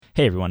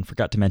Hey everyone,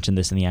 forgot to mention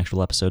this in the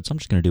actual episode, so I'm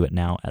just going to do it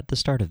now at the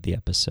start of the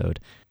episode.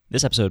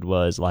 This episode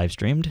was live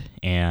streamed,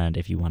 and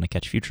if you want to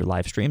catch future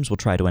live streams, we'll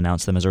try to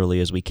announce them as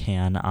early as we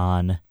can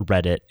on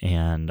Reddit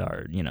and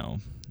our,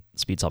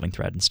 speed solving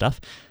thread and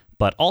stuff.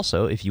 But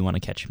also, if you want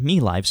to catch me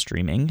live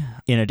streaming,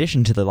 in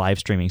addition to the live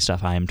streaming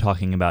stuff I am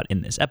talking about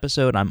in this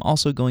episode, I'm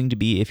also going to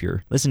be, if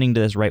you're listening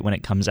to this right when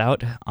it comes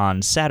out,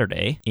 on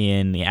Saturday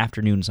in the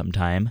afternoon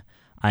sometime,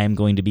 I am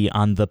going to be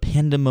on the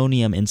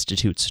Pandemonium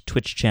Institute's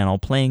Twitch channel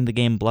playing the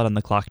game Blood on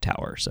the Clock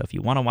Tower. So if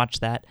you want to watch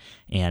that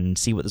and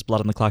see what this Blood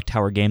on the Clock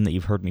Tower game that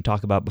you've heard me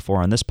talk about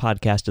before on this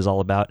podcast is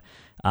all about,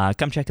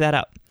 come check that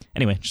out.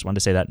 Anyway, just wanted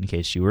to say that in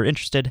case you were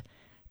interested.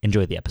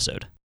 Enjoy the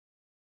episode.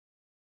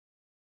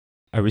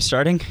 Are we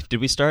starting?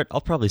 Did we start?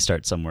 I'll probably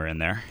start somewhere in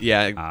there.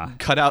 Yeah,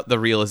 cut out the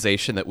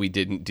realization that we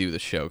didn't do the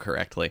show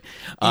correctly.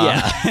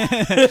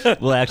 Yeah.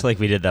 We'll act like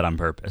we did that on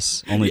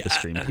purpose. Only the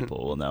stream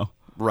people will know.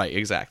 Right,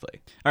 exactly.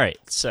 All right,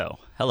 so,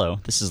 hello,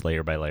 this is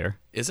Layer by Layer.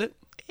 Is it?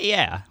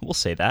 Yeah, we'll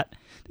say that.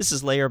 This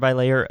is Layer by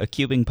Layer, a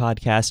cubing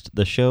podcast,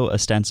 the show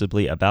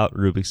ostensibly about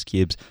Rubik's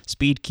Cubes,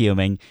 speed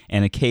cubing,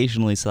 and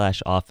occasionally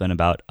 / often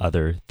about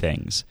other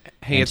things.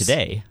 Hey, and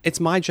today... It's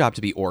my job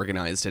to be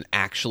organized and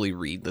actually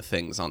read the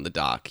things on the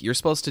doc. You're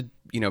supposed to,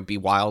 be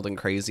wild and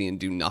crazy and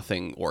do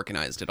nothing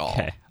organized at all.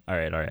 Okay, all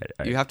right.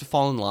 You have to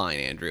fall in line,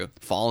 Andrew.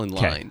 Fall in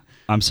line.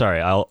 I'm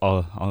sorry,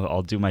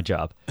 I'll do my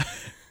job.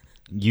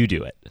 You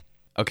do it.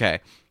 Okay.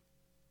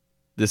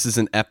 This is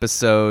an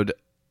episode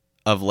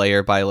of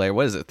Layer by Layer.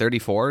 What is it,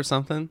 34 or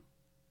something?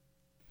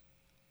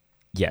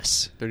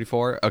 Yes.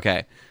 34?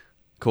 Okay,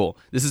 cool.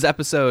 This is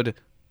episode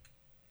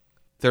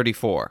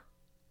 34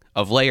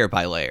 of Layer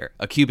by Layer,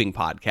 a cubing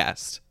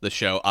podcast, the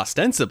show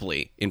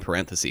ostensibly, in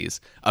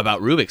parentheses,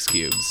 about Rubik's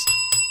Cubes,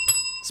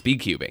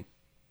 speed cubing,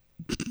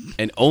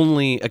 and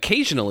only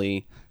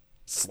occasionally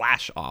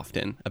 /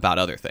 often about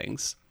other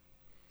things.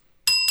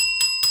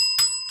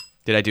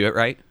 Did I do it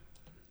right?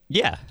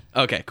 Yeah.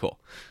 Okay,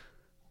 cool.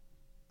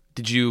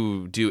 Did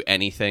you do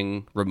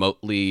anything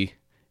remotely,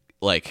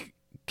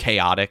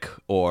 chaotic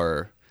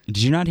or...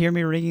 Did you not hear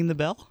me ringing the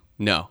bell?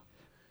 No.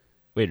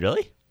 Wait,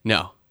 really?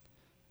 No.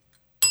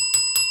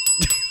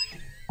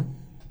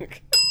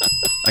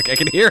 I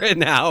can hear it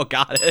now.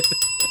 Got it.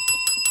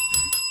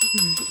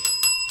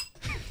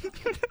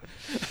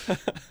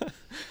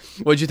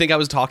 Would you think I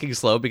was talking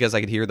slow because I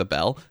could hear the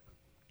bell?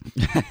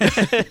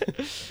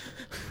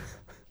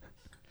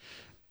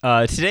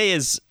 Today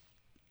is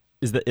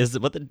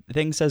what the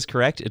thing says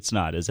correct? It's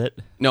not, is it?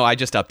 No, I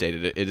just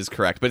updated it. It is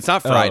correct, but it's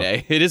not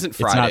Friday. It isn't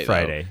Friday. It's not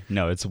Friday. Though.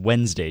 No, it's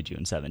Wednesday,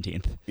 June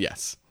 17th.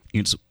 Yes.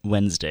 It's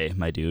Wednesday,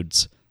 my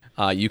dudes.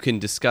 You can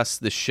discuss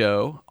the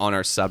show on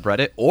our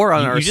subreddit or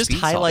on our You just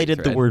highlighted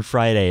thread. the word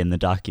Friday in the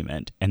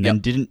document and then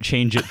didn't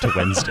change it to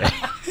Wednesday.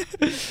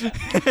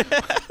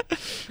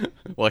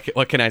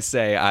 What can I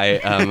say? I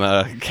am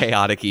a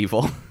chaotic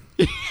evil.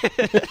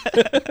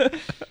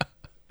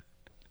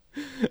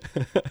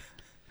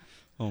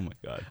 Oh my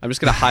god. I'm just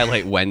going to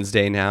highlight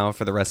Wednesday now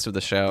for the rest of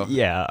the show.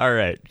 Yeah, all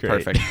right.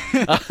 Great. Perfect.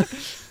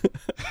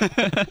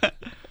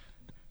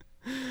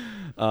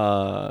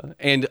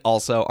 And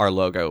also our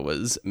logo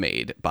was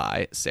made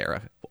by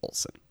Sarah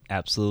Olson.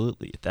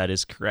 Absolutely. That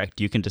is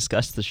correct. You can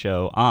discuss the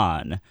show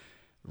on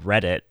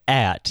Reddit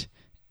at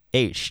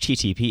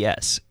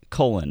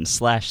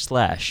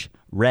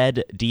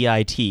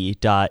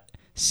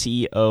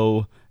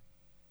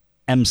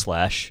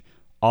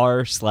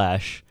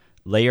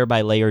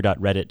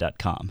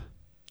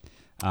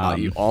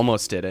You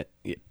almost did it.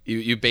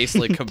 You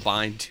basically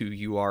combined two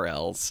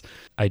URLs.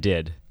 I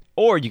did.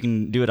 Or you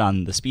can do it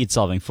on the Speed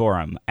Solving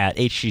Forum at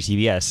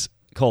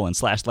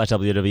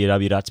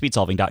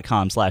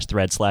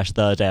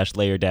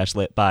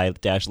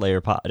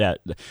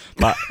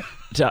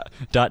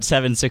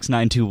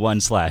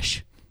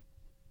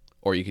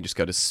Or you can just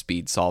go to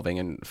Speed Solving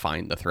and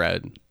find the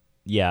thread.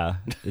 Yeah,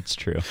 it's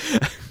true.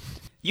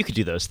 You could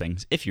do those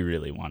things if you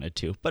really wanted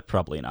to, but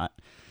probably not.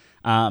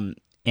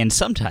 And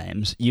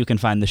sometimes you can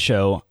find the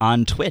show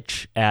on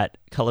Twitch at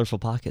Colorful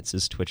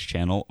Pockets' Twitch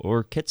channel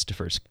or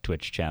Kitstifer's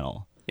Twitch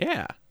channel.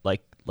 Yeah.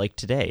 Like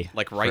today.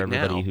 Like right now. For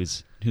everybody now.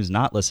 who's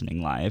not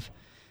listening live,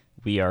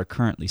 we are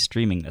currently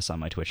streaming this on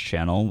my Twitch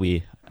channel.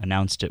 We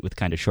announced it with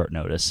kind of short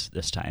notice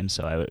this time,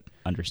 so I would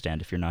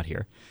understand if you're not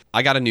here.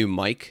 I got a new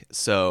mic,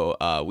 so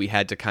we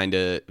had to kind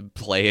of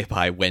play it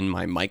by when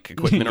my mic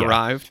equipment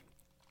arrived.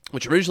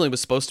 Which originally was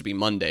supposed to be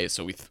Monday,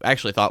 so we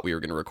actually thought we were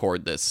going to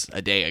record this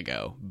a day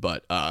ago.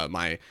 But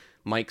my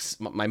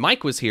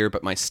mic was here,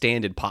 but my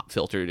stand and pop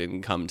filter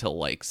didn't come till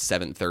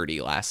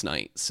 7:30 last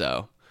night.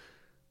 So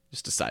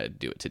just decided to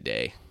do it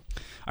today.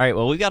 All right,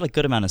 well, we've got a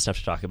good amount of stuff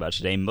to talk about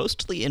today,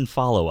 mostly in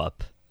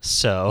follow-up.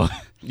 So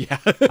yeah,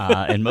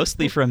 and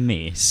mostly from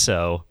me.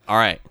 So all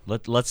right,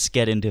 let's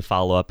get into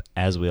follow-up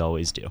as we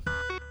always do.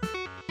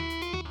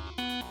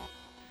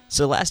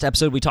 So last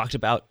episode we talked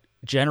about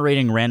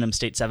generating random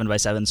state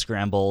 7x7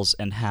 scrambles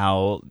and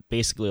how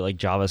basically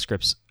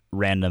JavaScript's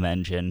random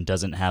engine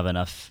doesn't have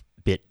enough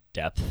bit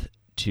depth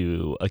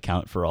to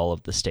account for all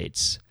of the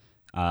states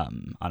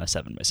on a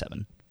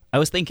 7x7. I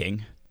was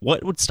thinking,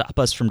 what would stop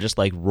us from just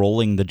like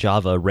rolling the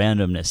Java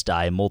randomness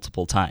die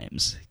multiple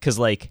times? Because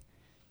like,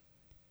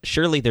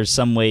 surely there's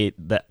some way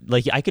that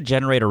like I could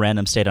generate a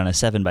random state on a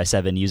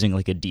 7x7 using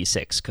like a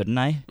D6, couldn't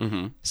I?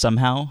 Mm-hmm.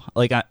 Somehow,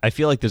 like I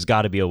feel like there's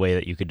got to be a way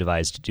that you could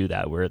devise to do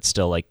that where it's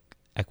still like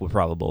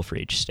equiprobable for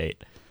each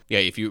state. Yeah,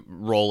 if you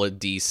roll a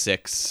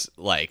D6,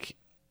 like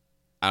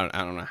I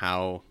don't know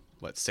how.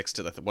 What's 6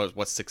 to the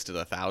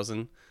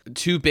 1,000?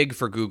 Too big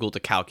for Google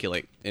to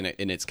calculate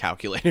in its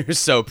calculator,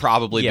 so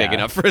probably big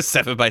enough for a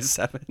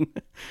 7x7.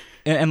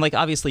 And like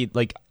obviously,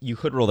 like you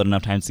could roll that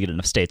enough times to get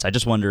enough states. I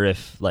just wonder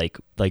if like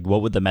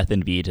what would the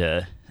method be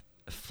to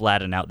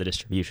flatten out the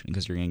distribution,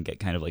 because you're going to get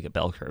kind of like a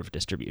bell curve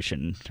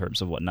distribution in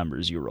terms of what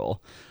numbers you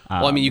roll.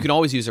 Well, I mean, you can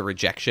always use a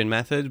rejection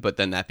method, but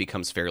then that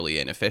becomes fairly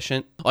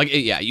inefficient. Like,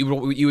 yeah, you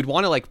would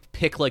want to like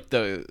pick like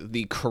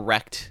the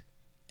correct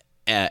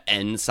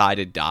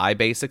n-sided die,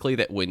 basically,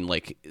 that when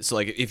like, so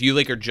like if you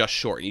like are just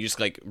short and you just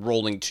like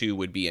rolling 2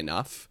 would be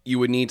enough, you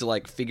would need to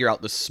like figure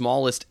out the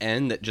smallest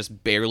n that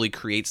just barely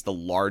creates the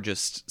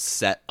largest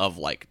set of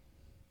like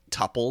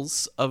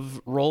tuples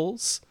of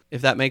rolls,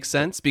 if that makes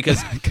sense.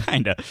 Because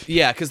kind of,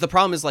 yeah, because the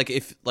problem is like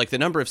if like the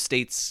number of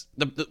states,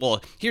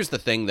 well, here's the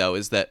thing though,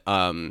 is that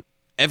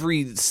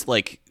every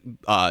like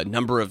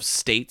number of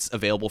states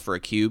available for a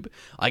cube,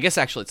 I guess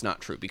actually it's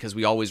not true, because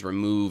we always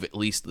remove at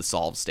least the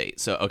solved state.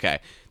 So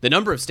okay, the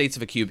number of states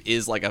of a cube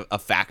is like a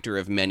factor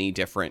of many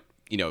different,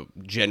 you know,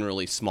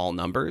 generally small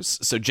numbers.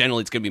 So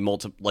generally it's going to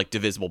be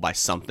divisible by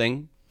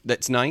something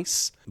that's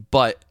nice,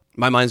 but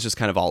my mind's just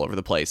kind of all over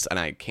the place and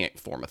I can't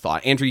form a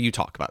thought. Andrew, you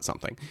talk about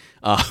something.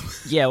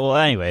 Yeah, well,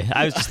 anyway,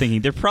 I was just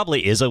thinking there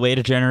probably is a way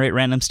to generate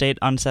random state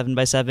on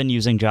 7x7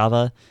 using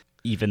Java.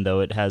 Even though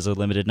it has a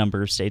limited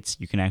number of states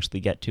you can actually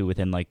get to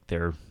within like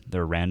their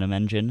random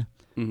engine.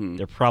 Mm-hmm.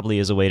 There probably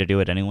is a way to do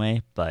it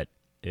anyway, but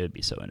it would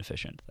be so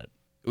inefficient that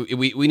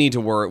we need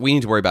to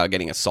worry about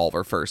getting a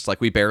solver first.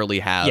 Like we barely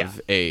have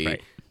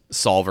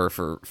solver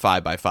for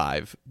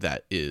 5x5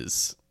 that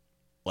is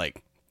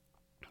like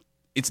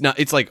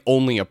it's like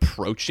only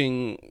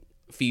approaching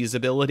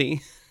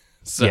feasibility.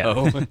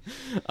 So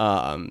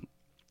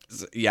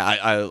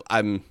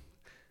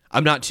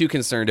I'm not too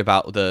concerned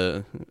about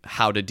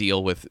how to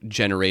deal with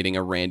generating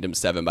a random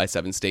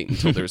 7x7 state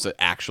until there's an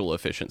actual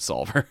efficient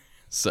solver.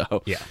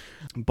 So, yeah.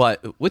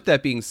 But with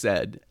that being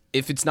said,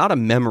 if it's not a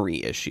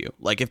memory issue,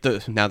 like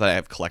now that I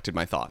have collected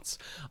my thoughts,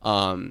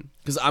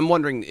 because I'm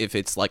wondering if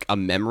it's like a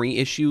memory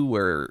issue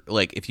where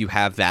like if you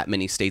have that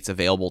many states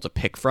available to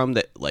pick from,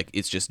 that like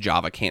it's just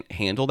Java can't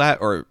handle that,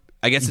 or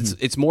I guess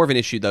it's more of an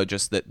issue though,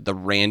 just that the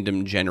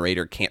random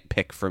generator can't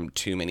pick from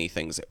too many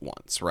things at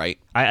once, right?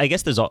 I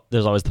guess there's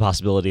always the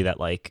possibility that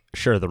like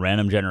sure the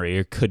random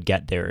generator could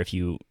get there if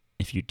you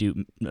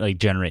do like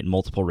generate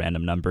multiple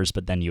random numbers,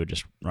 but then you would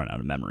just run out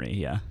of memory.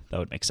 Yeah, that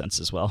would make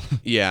sense as well.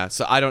 Yeah,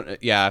 so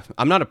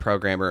I'm not a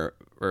programmer,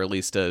 or at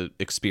least a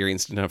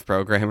experienced enough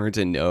programmer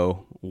to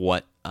know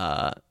what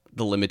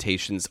the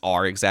limitations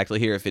are exactly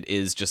here. If it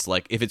is just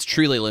like if it's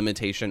truly a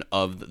limitation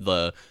of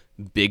the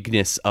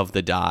bigness of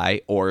the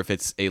die, or if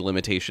it's a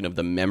limitation of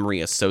the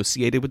memory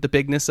associated with the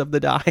bigness of the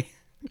die.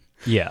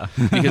 Yeah.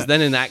 Because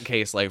then in that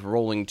case, like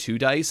rolling 2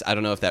 dice, I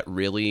don't know if that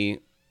really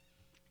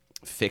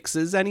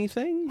fixes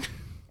anything.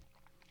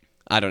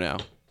 I don't know.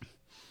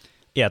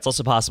 Yeah, it's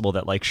also possible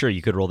that like sure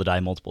you could roll the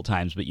die multiple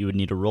times, but you would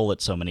need to roll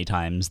it so many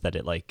times that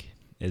it like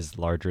is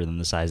larger than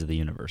the size of the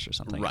universe or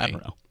something. Right. I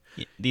don't know.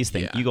 These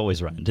things, you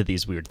always run into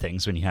these weird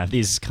things when you have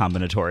these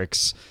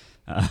combinatorics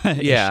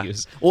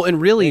issues. Well, and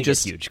really they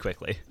just get huge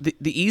quickly.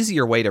 The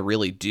easier way to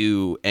really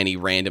do any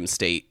random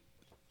state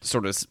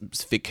sort of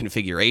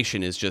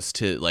configuration is just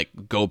to like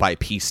go by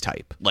piece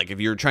type. Like if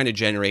you're trying to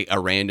generate a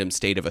random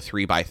state of a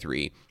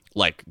 3x3,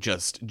 like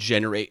just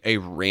generate a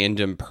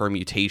random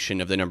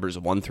permutation of the numbers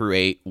 1 through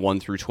 8, 1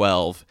 through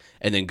 12,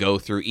 and then go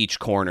through each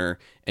corner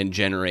and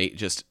generate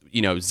just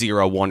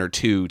 0, 1, or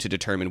 2 to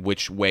determine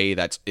which way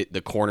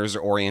the corners are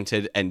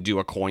oriented, and do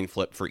a coin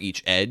flip for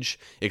each edge,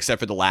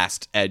 except for the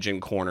last edge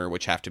and corner,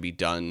 which have to be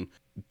done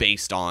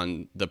based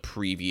on the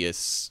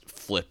previous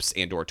flips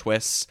and or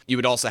twists. You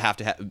would also have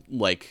to have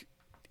like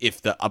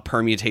if a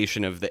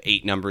permutation of the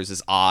 8 numbers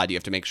is odd, you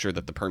have to make sure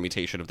that the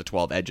permutation of the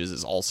 12 edges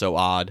is also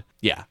odd.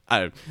 Yeah.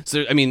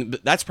 So I mean,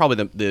 that's probably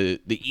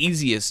the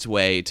easiest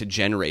way to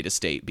generate a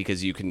state,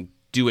 because you can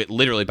do it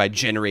literally by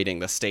generating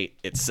the state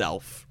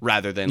itself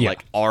rather than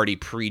like already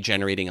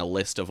pre-generating a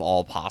list of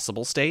all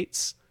possible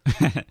states.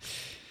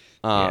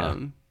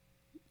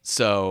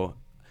 So,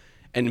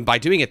 and by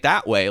doing it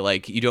that way,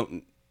 like you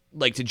don't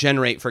like to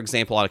generate, for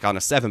example, like on a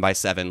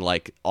 7x7,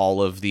 like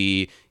all of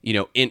the,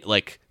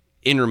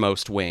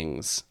 innermost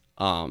wings,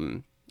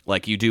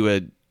 like you do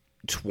a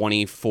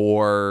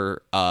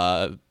 24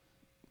 a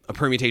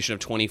permutation of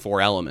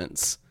 24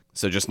 elements,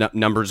 so just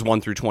numbers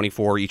 1 through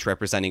 24 each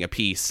representing a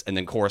piece, and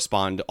then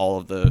correspond all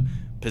of the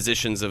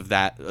positions of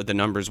the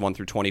numbers 1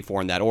 through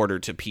 24 in that order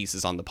to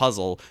pieces on the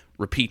puzzle.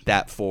 Repeat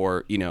that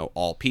for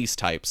all piece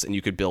types, and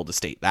you could build a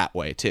state that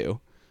way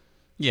too.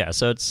 Yeah,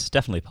 so it's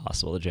definitely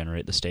possible to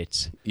generate the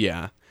states.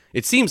 Yeah.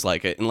 It seems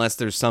like it, unless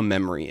there's some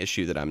memory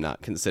issue that I'm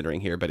not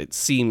considering here, but it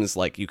seems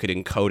like you could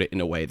encode it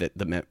in a way that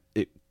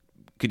it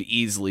could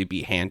easily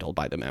be handled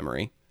by the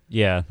memory.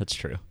 Yeah, that's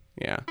true.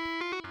 Yeah.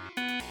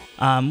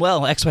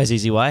 Well,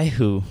 XYZZY,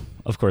 who,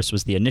 of course,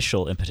 was the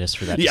initial impetus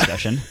for that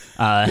discussion,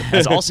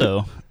 has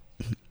also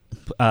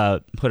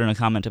put in a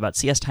comment about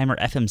CS Timer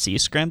FMC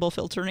scramble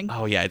filtering.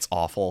 Oh, yeah, it's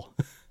awful.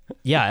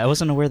 Yeah, I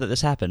wasn't aware that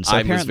this happened. So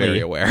I was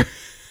very aware.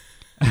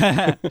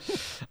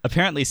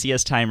 Apparently,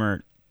 CS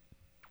Timer,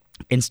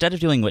 instead of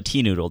doing what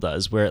Tnoodle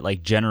does, where it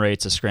like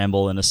generates a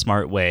scramble in a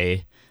smart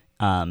way,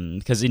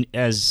 because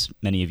as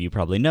many of you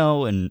probably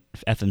know, in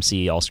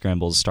FMC, all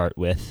scrambles start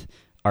with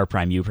R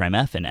prime U prime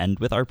F and end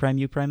with R prime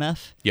U prime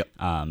F. Yep.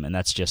 And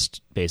that's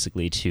just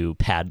basically to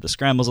pad the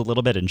scrambles a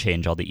little bit and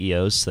change all the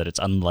EOs so that it's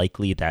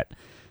unlikely that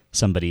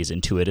somebody's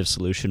intuitive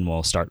solution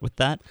will start with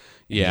that.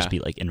 And just be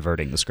like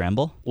inverting the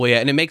scramble. Well, yeah,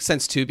 and it makes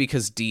sense too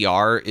because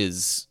DR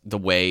is the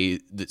way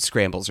that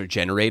scrambles are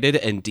generated,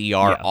 and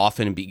DR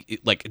often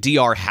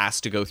DR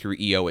has to go through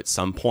EO at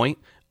some point,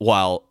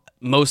 while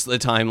most of the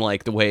time,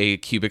 like the way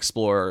Cube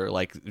Explorer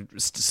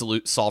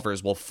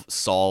solvers will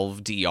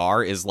solve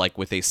DR is like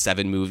with a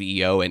 7-move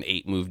EO and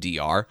 8-move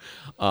DR.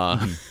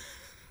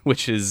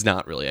 Which is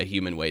not really a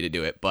human way to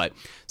do it, but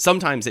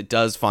sometimes it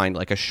does find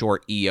like a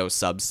short EO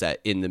subset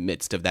in the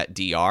midst of that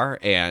DR,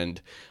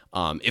 and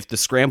if the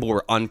scramble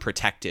were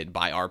unprotected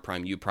by R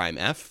prime U prime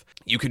F,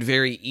 you could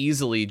very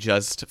easily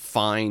just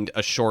find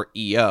a short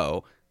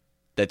EO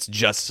that's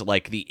just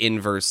like the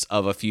inverse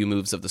of a few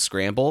moves of the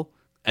scramble,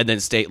 and then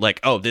state like,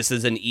 oh, this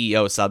is an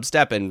EO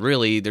substep, and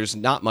really there's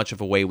not much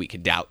of a way we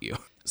could doubt you.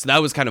 So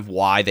that was kind of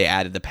why they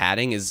added the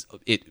padding, is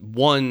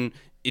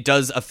it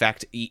does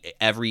affect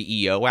every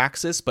EO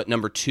axis, but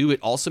number 2, it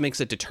also makes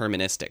it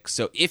deterministic.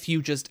 So if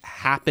you just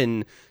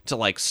happen to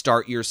like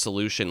start your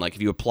solution, like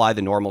if you apply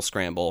the normal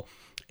scramble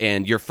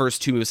and your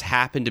first 2 moves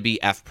happen to be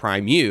F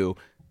prime U,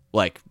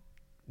 like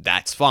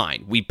that's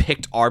fine. We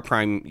picked R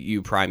prime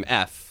U prime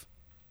F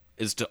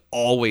is to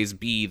always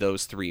be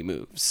those 3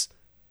 moves.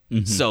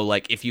 Mm-hmm. So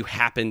like if you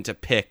happen to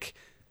pick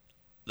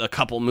a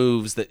couple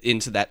moves that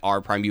into that R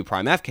prime U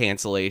prime F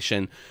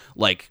cancellation,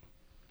 like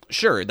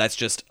sure, that's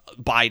just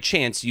by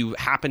chance you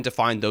happen to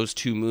find those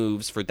 2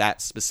 moves for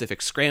that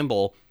specific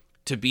scramble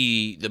to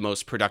be the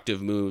most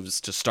productive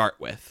moves to start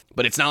with.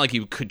 But it's not like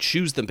you could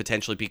choose them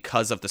potentially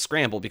because of the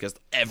scramble, because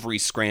every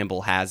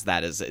scramble has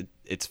that as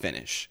its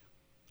finish.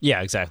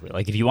 Yeah, exactly.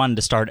 Like if you wanted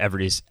to start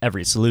every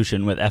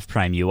solution with F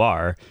prime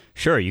UR,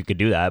 sure, you could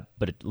do that,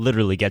 but it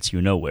literally gets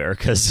you nowhere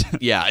because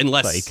yeah,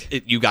 unless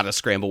you got a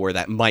scramble where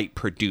that might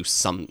produce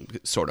some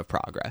sort of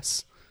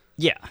progress.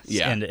 Yeah.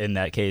 And in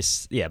that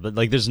case, yeah, but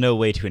like there's no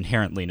way to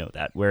inherently know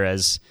that.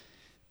 Whereas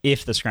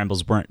if the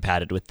scrambles weren't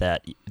padded with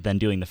that, then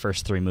doing the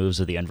first 3 moves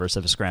of the inverse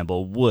of a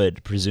scramble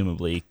would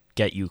presumably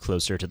get you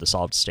closer to the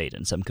solved state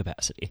in some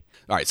capacity.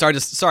 All right, sorry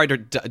to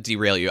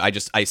derail you.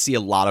 I see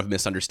a lot of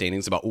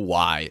misunderstandings about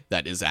why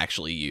that is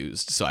actually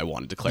used, so I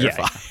wanted to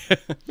clarify.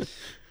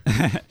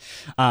 Yeah.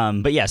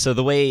 But yeah, so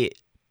the way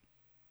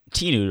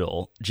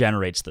Tnoodle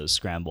generates those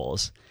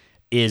scrambles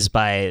is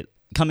by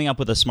coming up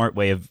with a smart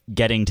way of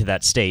getting to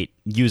that state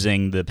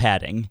using the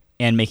padding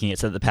and making it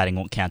so that the padding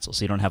won't cancel.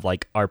 So you don't have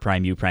like R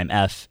prime, U prime,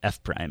 F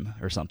prime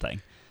or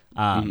something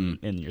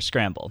in your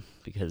scramble,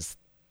 because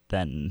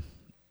then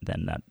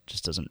that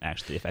just doesn't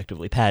actually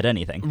effectively pad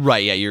anything.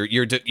 Right, yeah,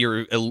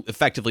 you're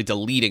effectively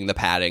deleting the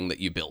padding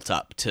that you built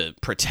up to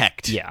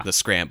protect the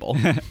scramble.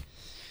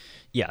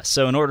 Yeah,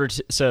 so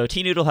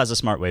Tnoodle has a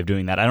smart way of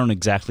doing that. I don't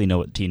exactly know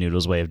what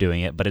Tnoodle's way of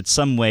doing it, but it's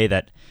some way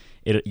that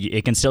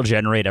it can still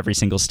generate every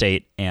single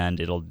state, and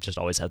it'll just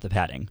always have the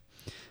padding.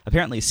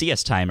 Apparently,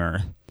 CS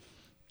Timer,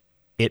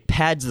 it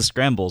pads the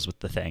scrambles with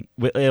the thing.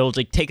 It'll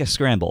like take a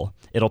scramble,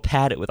 it'll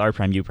pad it with R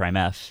prime U prime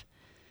F,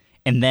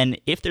 and then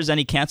if there's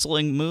any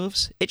canceling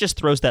moves, it just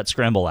throws that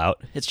scramble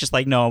out. It's just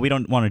like, no, we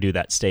don't want to do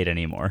that state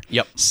anymore.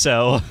 Yep.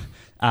 So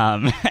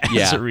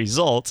as a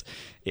result,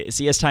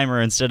 CS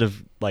Timer, instead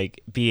of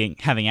like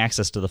having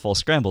access to the full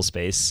scramble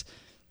space,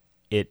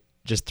 it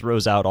just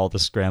throws out all the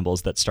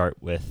scrambles that start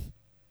with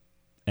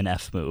an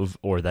F move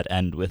or that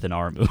end with an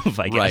R move,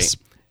 I guess. Right.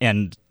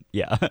 And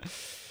yeah.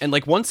 And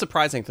like one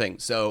surprising thing.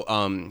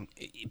 So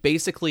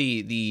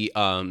basically the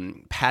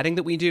padding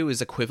that we do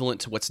is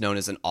equivalent to what's known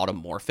as an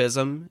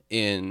automorphism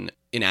in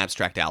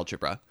abstract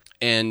algebra.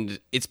 And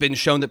it's been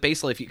shown that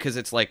basically because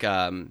it's like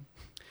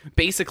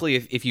basically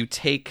if you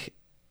take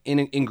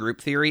in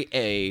group theory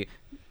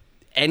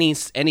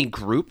any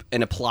group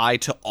and apply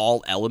to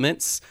all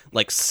elements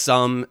like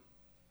some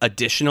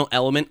additional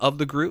element of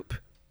the group,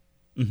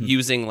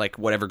 using like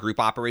whatever group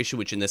operation,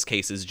 which in this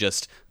case is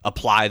just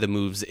apply the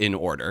moves in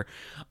order,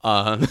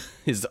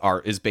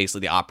 is basically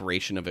the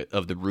operation of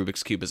the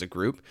Rubik's Cube as a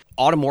group.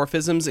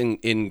 Automorphisms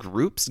in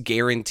groups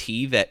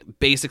guarantee that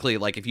basically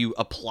like if you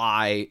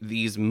apply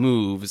these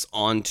moves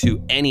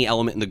onto any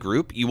element in the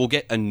group, you will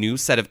get a new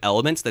set of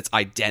elements that's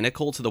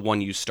identical to the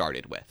one you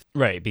started with.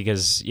 Right,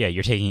 because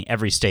you're taking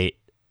every state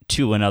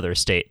to another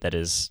state that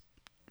is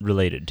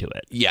related to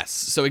it. Yes.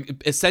 So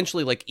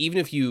essentially, like, even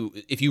if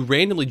you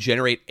randomly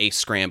generate a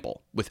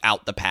scramble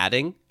without the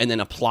padding and then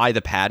apply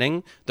the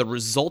padding, the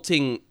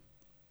resulting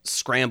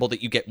scramble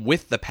that you get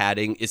with the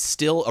padding is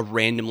still a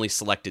randomly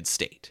selected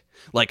state.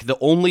 Like, the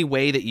only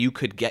way that you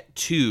could get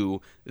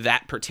to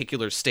that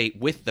particular state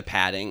with the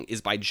padding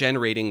is by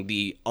generating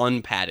the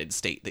unpadded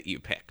state that you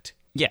picked.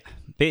 Yeah.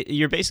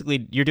 You're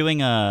doing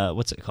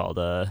what's it called?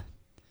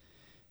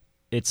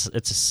 It's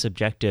a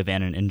subjective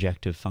and an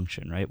injective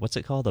function, right? What's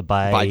it called?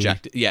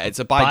 Bijective. Yeah, it's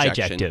a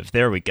bijection. Bijective.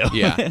 There we go.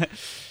 Yeah.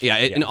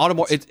 In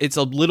it's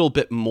a little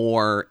bit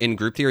more in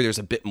group theory. There's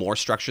a bit more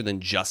structure than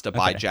just a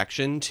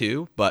bijection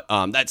too. But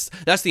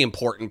that's the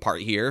important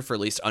part here for at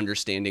least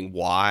understanding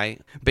why.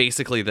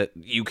 Basically, that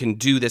you can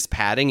do this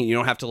padding and you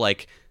don't have to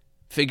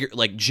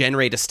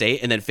generate a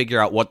state and then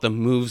figure out what the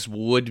moves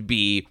would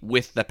be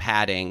with the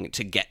padding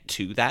to get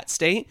to that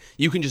state.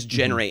 You can just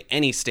generate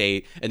any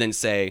state and then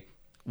say,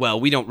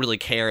 well, we don't really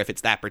care if it's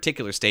that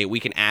particular state.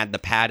 We can add the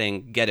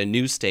padding, get a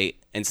new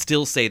state, and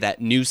still say that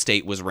new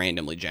state was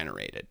randomly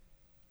generated.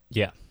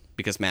 Yeah.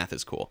 Because math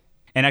is cool.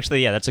 And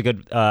actually, yeah, that's a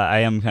good... I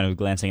am kind of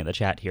glancing at the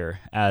chat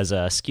here. As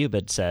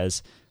Scubid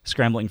says,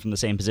 scrambling from the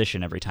same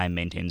position every time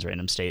maintains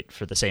random state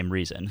for the same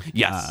reason.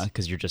 Yes.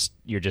 Because you're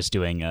just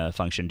doing a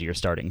function to your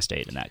starting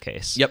state in that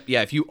case. Yep,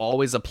 yeah. If you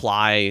always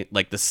apply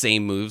like the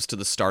same moves to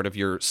the start of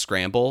your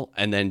scramble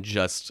and then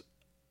just...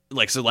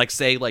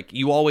 say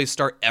you always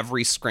start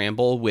every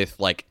scramble with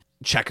like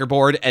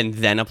checkerboard and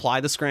then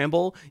apply the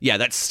scramble. Yeah,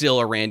 that's still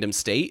a random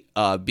state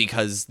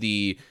because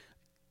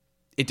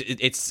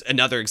it's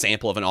another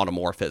example of an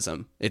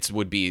automorphism. It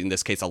would be in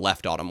this case a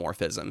left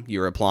automorphism.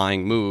 You're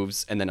applying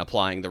moves and then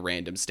applying the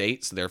random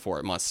state, so therefore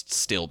it must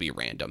still be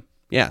random.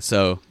 Yeah.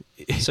 So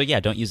yeah,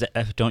 don't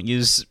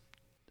use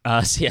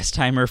CS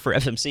timer for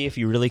FMC if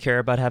you really care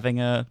about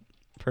having a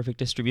perfect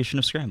distribution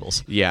of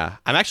scrambles. Yeah,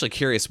 I'm actually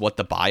curious what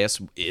the bias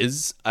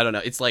is. I don't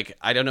know. It's like,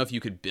 I don't know if you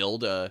could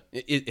build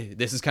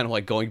this is kind of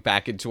like going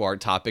back into our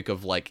topic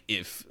of like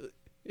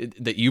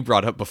that you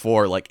brought up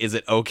before, like, is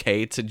it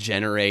okay to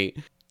generate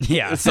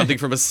something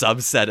from a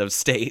subset of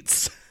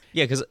states?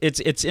 Yeah, because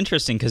it's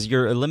interesting because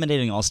you're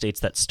eliminating all states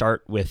that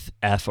start with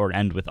F or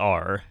end with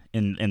R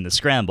in the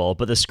scramble,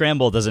 but the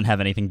scramble doesn't have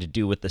anything to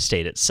do with the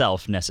state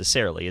itself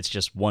necessarily. It's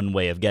just one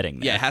way of getting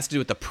there. Yeah, it has to do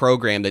with the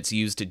program that's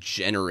used to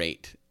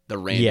generate the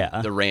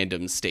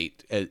random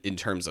state in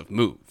terms of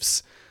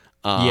moves.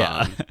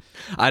 I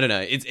don't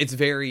know. It's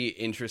very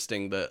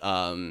interesting that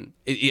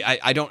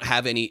I don't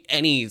have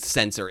any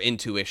sense or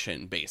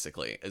intuition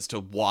basically as to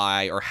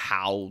why or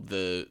how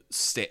the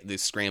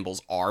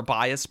scrambles are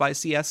biased by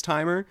CS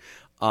timer.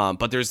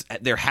 But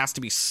there has to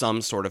be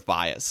some sort of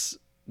bias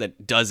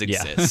that does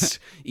exist.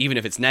 Even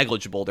if it's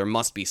negligible, there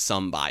must be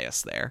some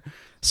bias there.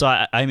 So,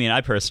 I mean,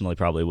 I personally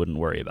probably wouldn't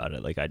worry about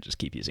it. Like, I'd just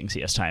keep using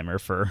CS Timer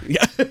for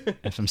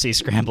FMC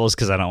scrambles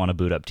because I don't want to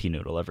boot up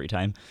T-Noodle every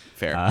time.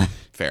 Fair.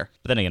 But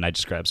then again, I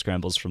just grab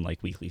scrambles from,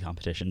 like, weekly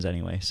competitions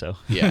anyway, so...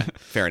 Yeah,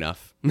 fair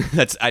enough.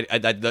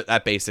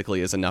 That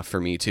basically is enough for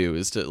me, too,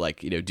 is to,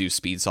 like, do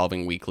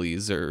speed-solving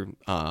weeklies or...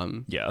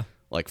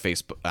 like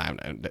Facebook,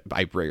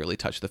 I rarely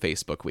touch the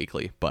Facebook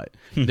weekly, but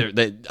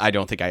I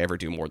don't think I ever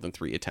do more than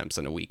 3 attempts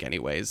in a week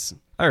anyways.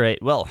 All right,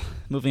 well,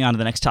 moving on to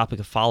the next topic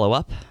of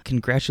follow-up.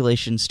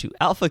 Congratulations to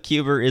Alpha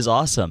Cuber is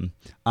awesome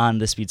on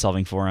the Speed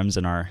Solving forums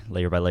in our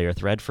Layer by Layer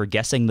thread for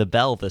guessing the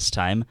bell this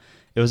time.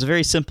 It was a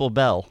very simple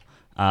bell.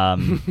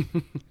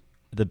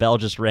 The bell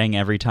just rang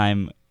every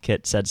time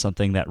Kit said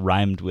something that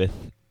rhymed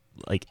with,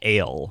 like,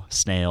 ale,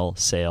 snail,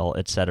 sail,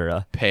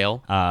 etc.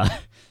 Pale?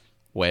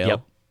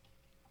 Whale?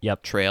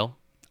 Yep. Trail?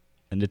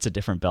 And it's a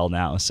different bell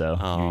now, so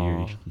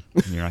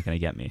you're not going to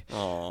get me.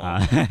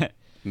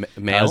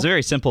 Mail? It was a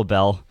very simple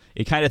bell.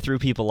 It kind of threw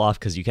people off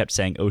because you kept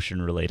saying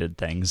ocean-related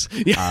things.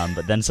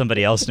 But then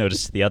somebody else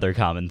noticed the other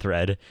common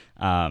thread.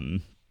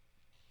 And,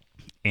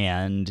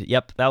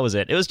 yep, that was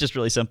it. It was just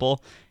really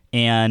simple.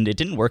 And it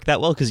didn't work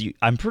that well because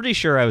I'm pretty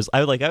sure I was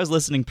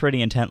listening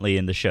pretty intently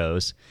in the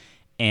shows.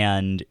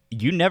 And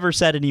you never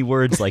said any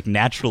words like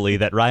naturally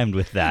that rhymed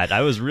with that.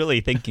 I was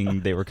really thinking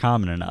they were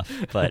common enough,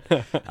 but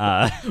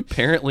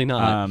apparently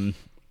not.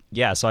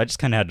 So I just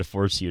kind of had to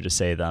force you to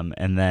say them.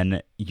 And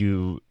then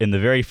in the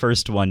very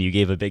first one, you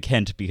gave a big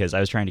hint because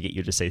I was trying to get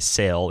you to say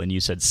sail and you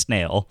said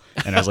snail.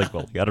 And I was like,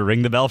 well, you got to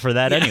ring the bell for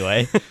that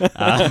anyway.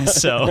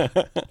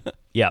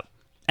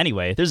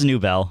 Anyway, there's a new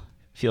bell.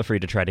 Feel free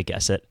to try to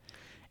guess it.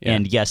 Yeah.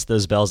 And yes,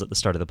 those bells at the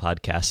start of the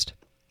podcast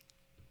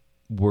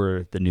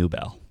were the new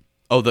bell.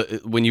 Oh,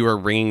 when you were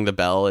ringing the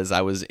bell as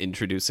I was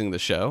introducing the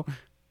show?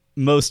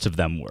 Most of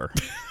them were.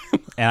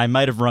 And I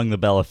might have rung the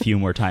bell a few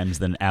more times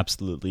than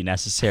absolutely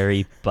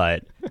necessary,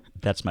 but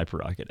that's my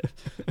prerogative.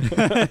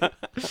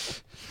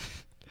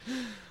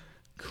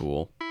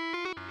 Cool.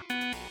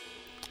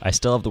 I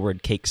still have the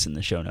word cakes in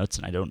the show notes,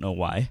 and I don't know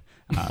why,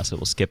 so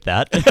we'll skip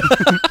that.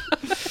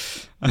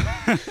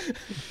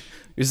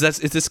 Is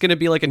this going to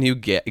be like a new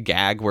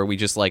gag where we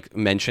just like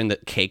mention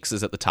that cakes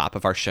is at the top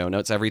of our show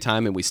notes every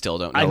time and we still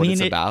don't know what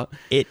it's about?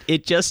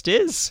 It just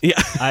is.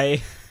 Yeah.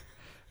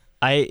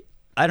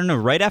 I don't know.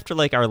 Right after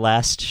like our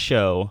last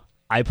show,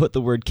 I put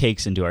the word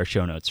cakes into our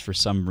show notes for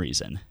some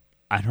reason.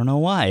 I don't know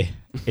why.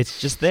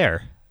 It's just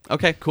there.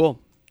 Okay, cool.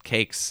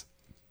 Cakes.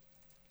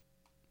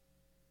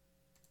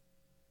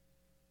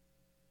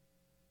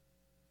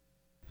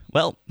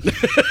 Well,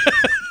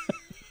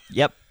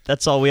 yep,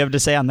 that's all we have to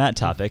say on that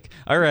topic.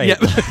 All right.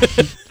 Yep.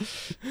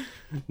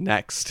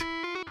 Next.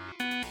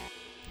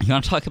 You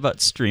want to talk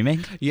about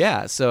streaming?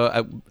 Yeah, so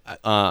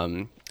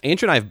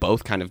Andrew and I have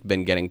both kind of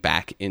been getting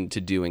back into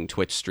doing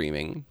Twitch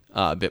streaming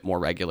a bit more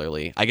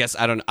regularly. I guess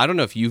I don't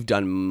know if you've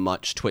done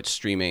much Twitch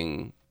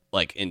streaming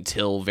like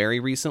until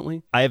very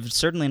recently. I've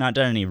certainly not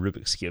done any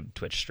Rubik's Cube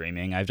Twitch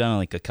streaming. I've done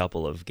like a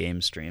couple of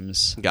game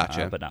streams.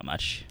 Gotcha. But not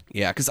much.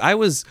 Yeah, because I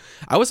was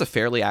a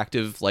fairly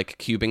active like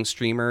cubing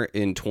streamer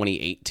in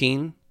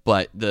 2018,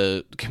 but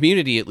the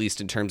community, at least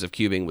in terms of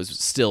cubing, was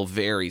still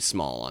very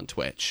small on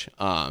Twitch.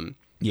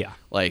 Yeah.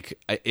 Like,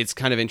 it's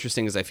kind of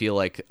interesting because I feel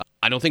like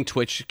I don't think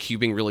Twitch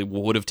cubing really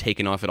would have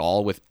taken off at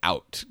all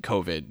without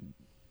COVID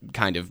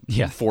kind of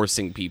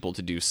forcing people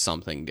to do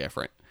something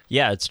different.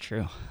 Yeah, it's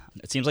true.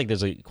 It seems like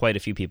there's quite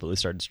a few people who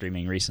started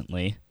streaming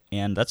recently,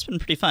 and that's been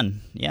pretty fun.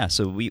 Yeah,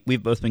 so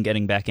we've both been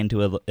getting back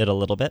into it a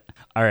little bit.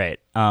 All right.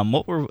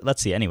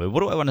 Let's see. Anyway,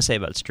 what do I want to say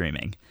about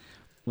streaming?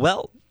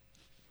 Well,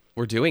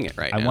 we're doing it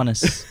right now. I want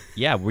to.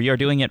 Yeah, we are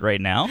doing it right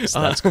now,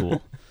 so that's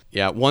cool.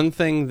 Yeah, one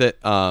thing that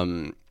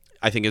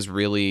I think has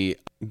really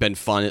been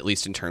fun, at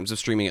least in terms of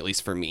streaming, at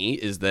least for me,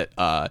 is that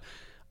I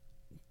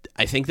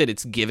think that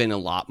it's given a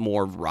lot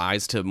more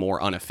rise to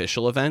more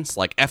unofficial events.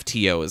 Like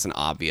FTO is an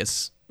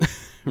obvious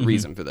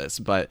reason for this,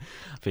 but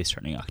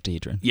face-turning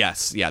octahedron.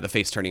 Yes, yeah, the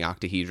face-turning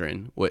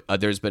octahedron.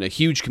 There's been a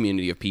huge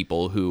community of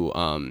people who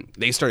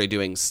they started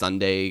doing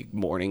Sunday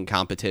morning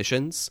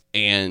competitions,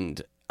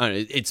 and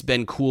it's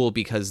been cool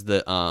because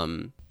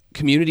the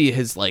community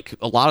has, like,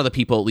 a lot of the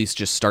people at least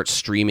just start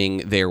streaming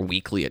their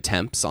weekly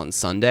attempts on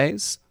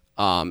Sundays.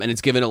 And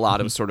it's given a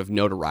lot of sort of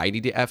notoriety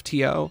to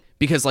FTO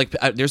because, like,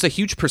 there's a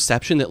huge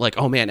perception that, like,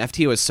 oh man,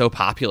 FTO is so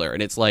popular.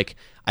 And it's like,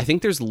 I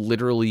think there's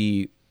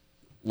literally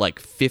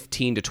like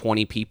 15 to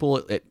 20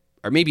 people,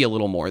 or maybe a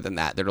little more than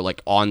that are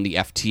like on the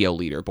FTO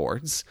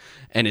leaderboards.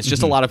 And it's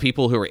just a lot of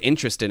people who are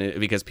interested in it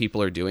because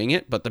people are doing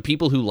it. But the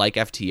people who like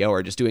FTO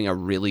are just doing a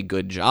really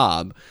good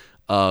job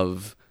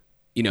of,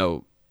 you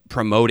know,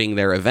 promoting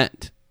their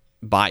event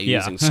by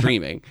using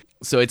streaming.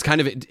 So it's kind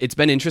of, it's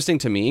been interesting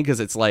to me because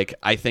it's like,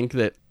 I think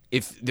that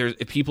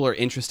if people are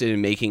interested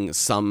in making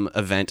some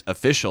event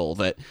official,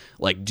 that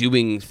like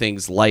doing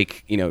things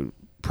like, you know,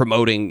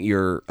 promoting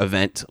your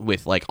event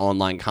with like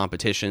online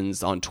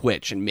competitions on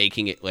Twitch and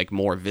making it like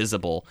more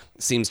visible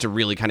seems to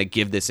really kind of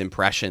give this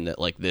impression that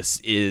like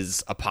this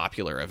is a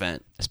popular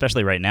event.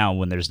 Especially right now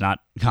when there's not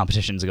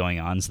competitions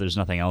going on, so there's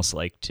nothing else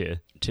like to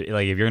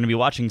like, if you're going to be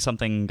watching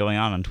something going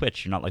on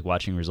Twitch, you're not like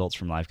watching results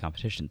from live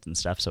competitions and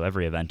stuff, so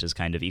every event is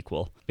kind of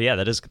equal. But yeah,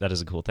 that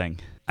is a cool thing.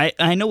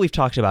 I know we've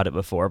talked about it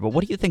before, but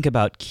what do you think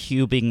about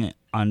cubing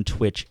on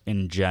Twitch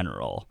in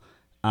general?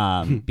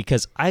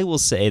 Because I will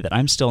say that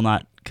I'm still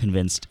not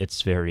convinced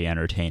it's very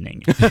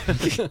entertaining,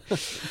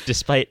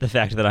 despite the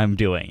fact that I'm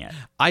doing it.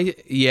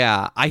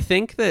 I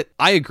think that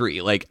I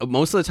agree. Like,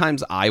 most of the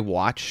times I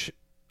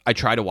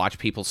try to watch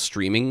people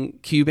streaming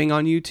cubing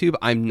on YouTube.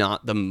 I'm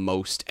not the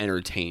most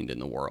entertained in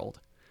the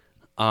world.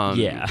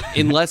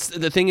 Unless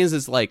the thing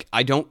is like,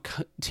 I don't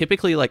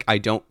typically, like, I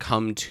don't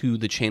come to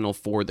the channel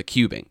for the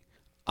cubing.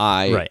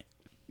 I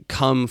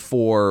come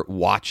for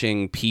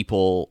watching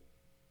people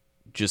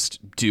just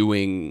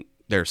doing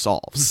their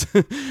solves.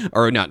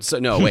 Or not. So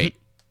no, wait.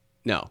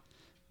 No.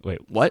 Wait,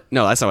 what?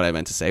 No, that's not what I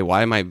meant to say.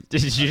 Why am I...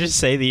 Did you just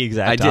say the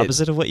exact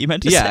opposite of what you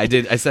meant to say? Yeah, I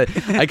did. I said,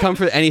 I come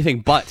for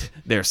anything but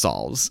their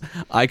solves.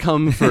 I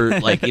come for,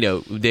 like, you know,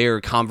 their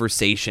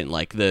conversation,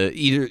 like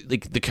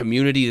the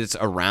community that's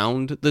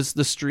around the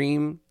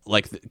stream.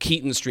 Like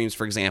Keaton streams,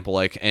 for example,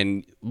 like,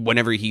 and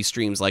whenever he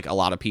streams, like, a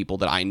lot of people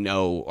that I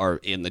know are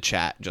in the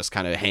chat just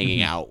kind of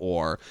hanging out,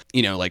 or,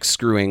 you know, like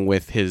screwing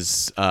with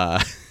his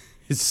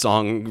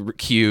song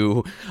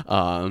queue,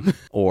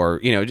 or,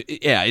 you know,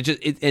 yeah,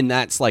 and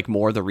that's like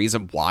more the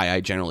reason why I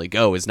generally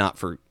go, is not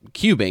for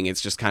cubing.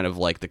 It's just kind of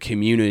like the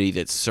community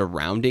that's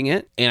surrounding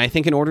it. And I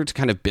think in order to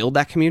kind of build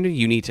that community,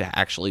 you need to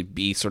actually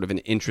be sort of an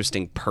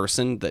interesting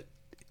person that,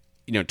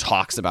 you know,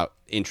 talks about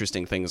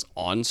interesting things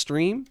on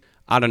stream.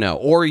 I don't know.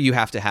 Or you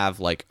have to have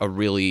like a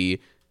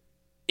really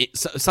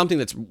something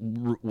that's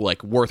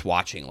like worth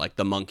watching, like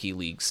the Monkey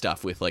League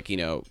stuff with, like, you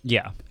know,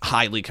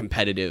 highly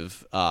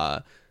competitive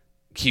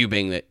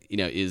cubing that, you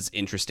know, is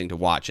interesting to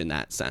watch in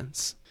that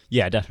sense.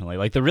 Yeah, definitely.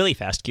 Like the really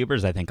fast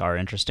cubers, I think, are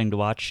interesting to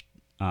watch.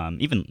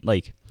 Even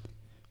like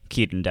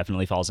Keaton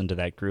definitely falls into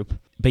that group.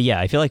 But yeah,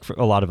 I feel like for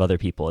a lot of other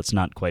people, it's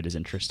not quite as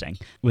interesting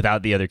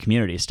without the other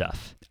community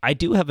stuff. I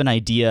do have an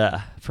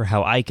idea for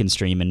how I can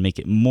stream and make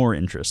it more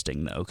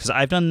interesting, though, because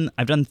I've done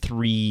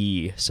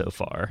 3 so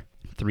far.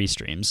 3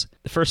 streams.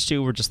 The first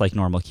 2 were just like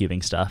normal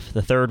cubing stuff.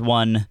 The third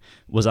one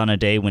was on a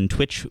day when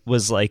Twitch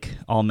was like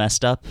all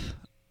messed up.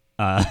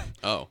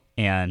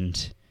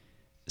 And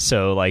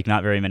So, like,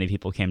 not very many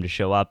people came to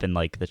show up, and,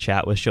 like, the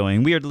chat was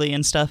showing weirdly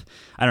and stuff.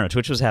 I don't know,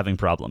 Twitch was having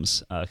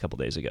problems a couple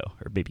days ago,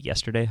 or maybe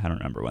yesterday. I don't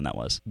remember when that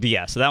was. But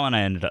yeah, so that one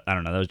I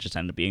don't know, that was just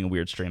ended up being a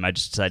weird stream. I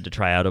just decided to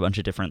try out a bunch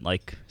of different,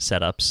 like,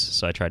 setups.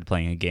 So I tried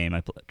playing a game,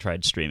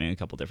 tried streaming a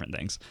couple different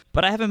things.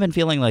 But I haven't been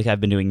feeling like I've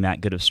been doing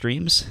that good of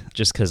streams,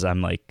 just because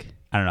I'm, like,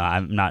 I don't know,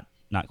 I'm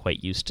not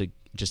quite used to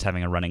just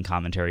having a running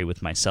commentary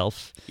with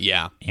myself.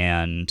 Yeah.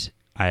 And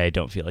I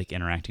don't feel like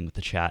interacting with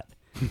the chat.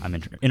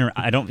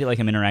 I don't feel like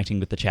I'm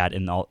interacting with the chat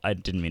in all. I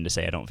didn't mean to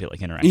say I don't feel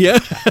like interacting. Yeah.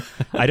 With the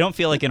chat. I don't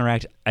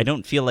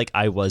feel like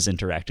I was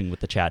interacting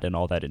with the chat in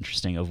all that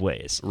interesting of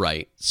ways.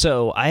 Right.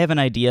 So I have an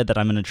idea that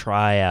I'm going to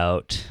try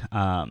out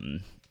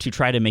to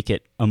try to make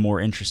it a more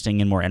interesting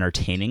and more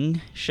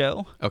entertaining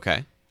show.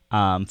 Okay.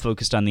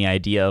 Focused on the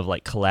idea of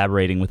like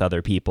collaborating with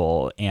other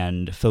people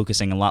and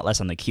focusing a lot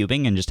less on the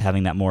cubing and just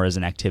having that more as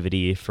an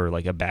activity for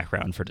like a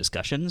background for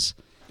discussions.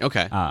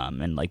 Okay.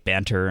 And like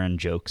banter and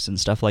jokes and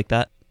stuff like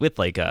that, with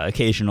like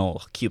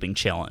occasional cubing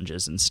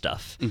challenges and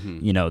stuff,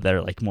 you know, that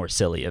are like more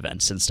silly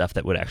events and stuff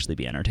that would actually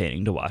be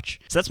entertaining to watch.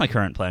 So that's my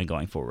current plan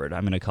going forward.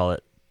 I'm going to call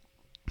it,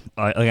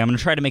 I'm going to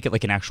try to make it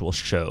like an actual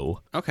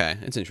show. Okay,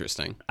 it's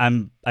interesting.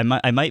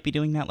 I might be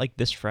doing that like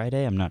this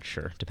Friday. I'm not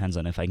sure. Depends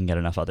on if I can get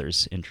enough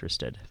others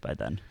interested by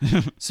then.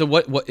 So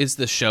what is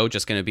the show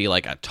just going to be,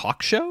 like a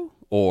talk show,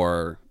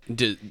 or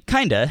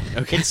kinda?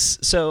 Okay. It's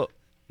so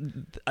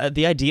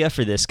the idea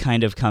for this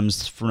kind of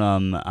comes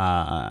from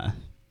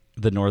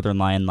the Northern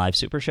Lion Live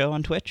Super Show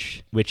on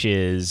Twitch, which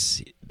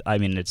is, I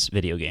mean, it's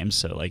video games,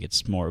 so like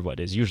it's more of what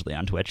is usually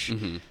on Twitch.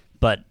 Mm-hmm.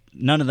 But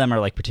none of them are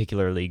like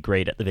particularly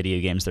great at the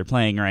video games they're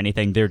playing or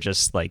anything. They're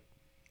just like,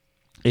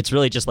 it's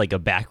really just like a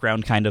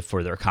background kind of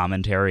for their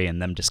commentary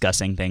and them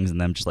discussing things and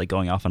them just like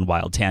going off on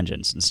wild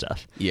tangents and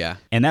stuff. Yeah.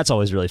 And that's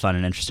always really fun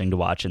and interesting to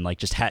watch, and like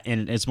just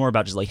and it's more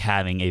about just like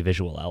having a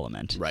visual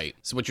element. Right.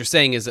 So what you're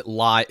saying is that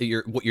what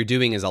you're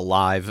doing is a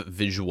live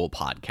visual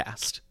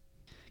podcast.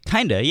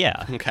 Kinda,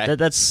 yeah. Okay.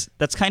 That's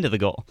kind of the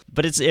goal.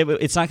 But it's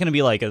not going to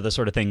be like the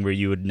sort of thing where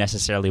you would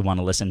necessarily want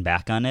to listen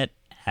back on it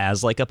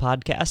as like a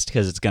podcast,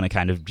 because it's going to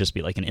kind of just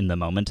be like an in the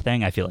moment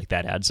thing. I feel like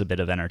that adds a bit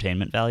of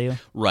entertainment value.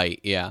 Right.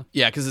 Yeah.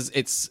 Yeah. Because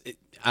it's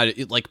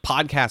like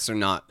podcasts are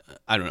not.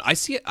 I don't know. I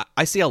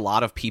see a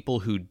lot of people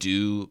who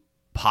do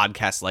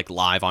podcasts like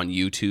live on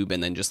YouTube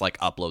and then just like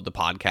upload the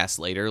podcast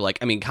later. Like,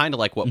 I mean, kind of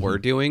like what we're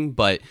doing,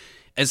 but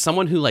as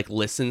someone who like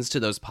listens to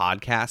those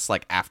podcasts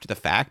like after the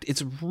fact,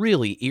 it's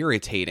really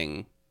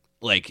irritating.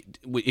 Like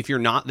if you're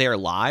not there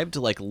live to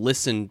like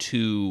listen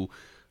to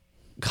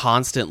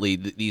constantly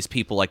these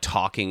people like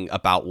talking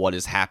about what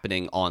is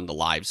happening on the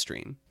live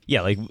stream.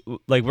 Yeah,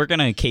 like we're going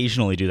to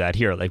occasionally do that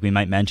here. Like we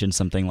might mention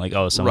something like,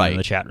 oh, someone in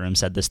the chat room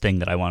said this thing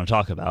that I want to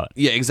talk about.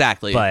 Yeah,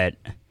 exactly. But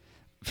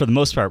for the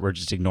most part, we're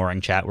just ignoring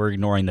chat. We're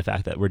ignoring the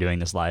fact that we're doing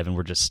this live, and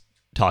we're just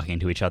talking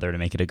to each other to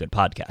make it a good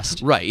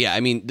podcast. Right, yeah. I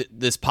mean,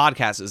 this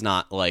podcast is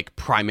not like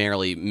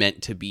primarily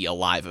meant to be a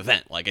live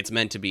event. Like it's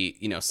meant to be,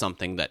 you know,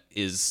 something that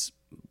is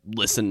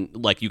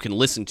like you can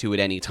listen to at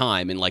any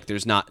time, and like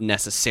there's not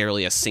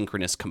necessarily a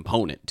synchronous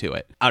component to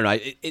it. I don't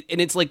know, and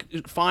it's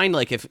like fine,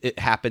 like if it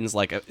happens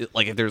like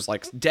if there's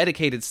like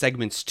dedicated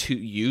segments to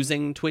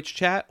using Twitch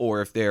chat,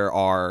 or if there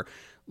are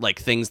like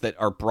things that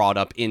are brought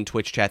up in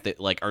Twitch chat that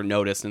like are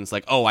noticed, and it's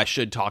like, oh, I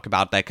should talk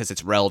about that because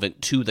it's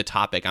relevant to the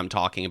topic I'm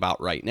talking about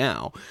right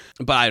now.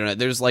 But I don't know,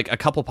 there's like a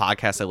couple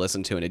podcasts I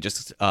listen to, and it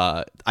just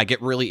I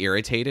get really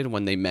irritated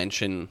when they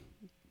mention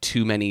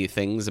too many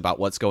things about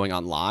what's going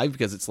on live,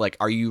 because it's like,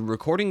 are you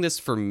recording this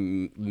for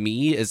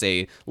me as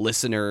a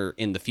listener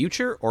in the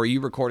future, or are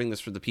you recording this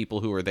for the people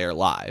who are there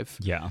live?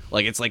 Yeah.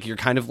 Like it's like you're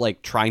kind of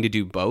like trying to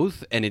do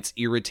both, and it's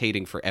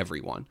irritating for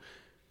everyone.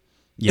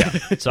 Yeah.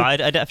 So I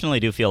definitely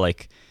do feel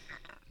like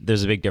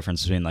there's a big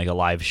difference between like a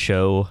live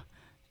show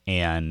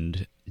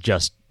and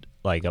just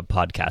like a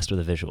podcast with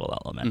a visual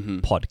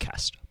element.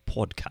 Podcast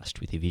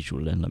with a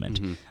visual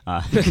element.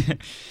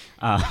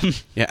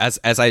 Yeah,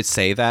 as I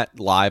say that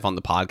live on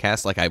the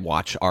podcast, like I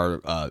watch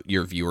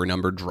your viewer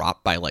number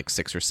drop by like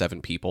 6 or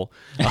 7 people.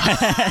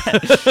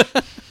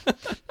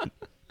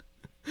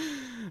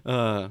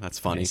 That's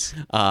funny. Nice.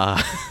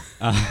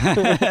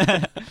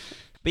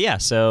 But yeah,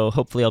 so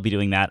hopefully I'll be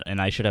doing that, and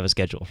I should have a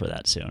schedule for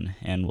that soon,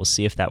 and we'll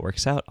see if that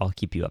works out. I'll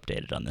keep you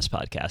updated on this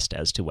podcast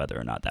as to whether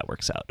or not that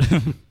works out.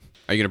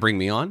 Are you going to bring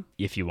me on?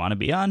 If you want to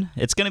be on,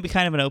 it's going to be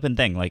kind of an open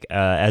thing. Like,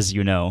 as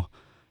you know,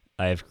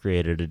 I've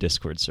created a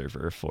Discord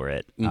server for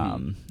it,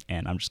 and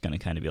I'm just going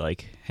to kind of be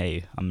like,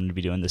 hey, I'm going to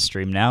be doing this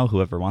stream now.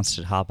 Whoever wants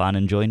to hop on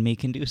and join me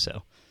can do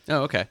so.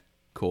 Oh, okay.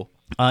 Cool.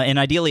 And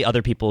ideally,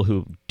 other people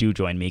who do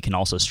join me can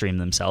also stream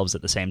themselves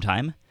at the same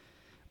time.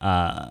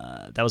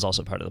 That was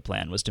also part of the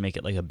plan, was to make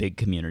it like a big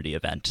community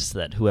event, so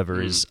that whoever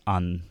is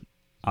on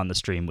the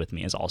stream with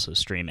me is also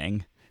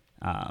streaming,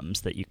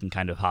 so that you can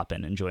kind of hop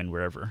in and join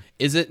wherever.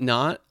 Is it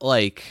not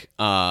like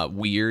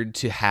weird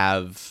to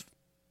have?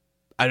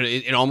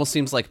 It almost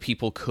seems like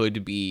people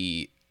could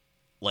be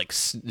like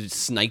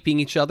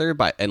sniping each other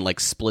and like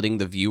splitting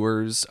the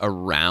viewers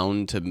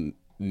around to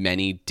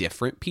many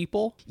different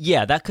people.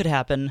 Yeah, that could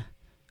happen.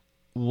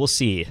 We'll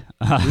see.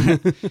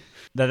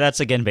 That's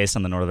again based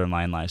on the Northern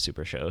Lion Live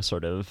Super Show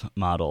sort of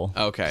model.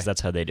 Okay. 'Cause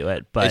that's how they do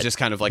it. But It's just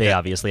kind of like they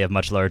obviously have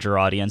much larger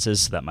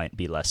audiences, so that might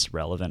be less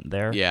relevant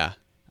there. Yeah.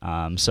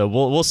 So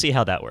we'll see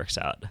how that works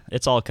out.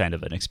 It's all kind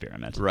of an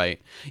experiment.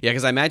 Right. Yeah,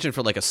 because I imagine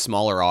for like a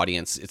smaller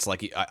audience, it's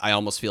like I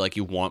almost feel like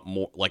you want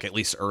more, like at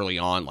least early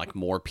on, like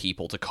more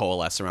people to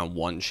coalesce around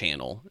one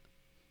channel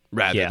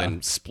rather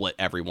than split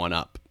everyone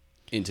up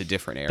into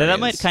different areas. That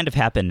might kind of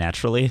happen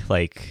naturally.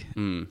 Like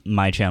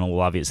my channel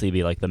will obviously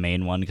be like the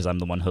main one because I'm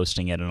the one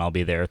hosting it, and I'll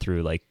be there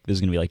through like there's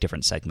going to be like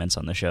different segments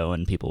on the show,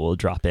 and people will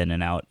drop in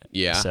and out.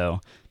 Yeah. So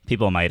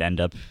people might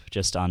end up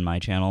just on my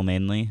channel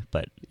mainly,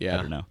 but I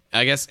don't know.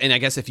 I guess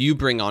if you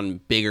bring on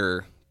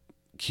bigger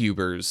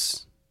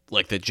cubers,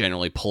 like that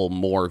generally pull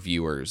more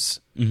viewers,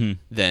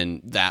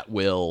 then that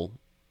will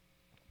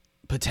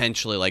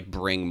potentially like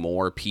bring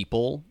more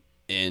people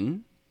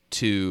in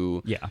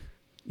to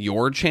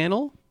your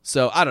channel.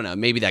 So I don't know.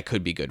 Maybe that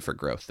could be good for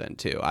growth then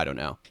too. I don't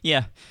know.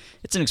 Yeah,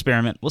 it's an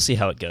experiment. We'll see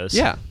how it goes.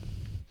 Yeah.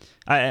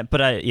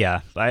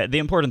 The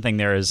important thing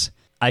there is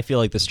I feel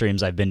like the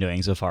streams I've been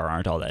doing so far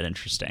aren't all that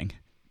interesting,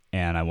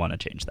 and I want to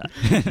change that.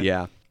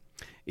 Yeah.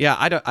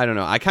 I don't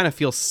know. I kind of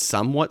feel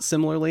somewhat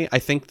similarly. I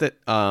think that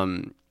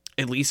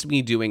at least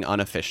me doing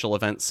unofficial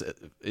events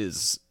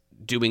is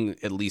doing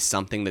at least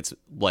something that's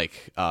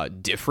like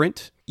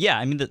different. Yeah,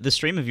 I mean the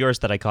stream of yours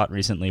that I caught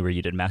recently where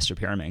you did Master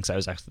Pyraminx, I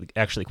was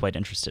actually quite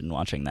interested in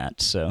watching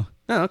that. So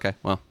okay,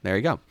 well there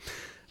you go.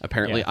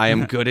 Apparently I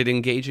am good at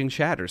engaging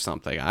chat or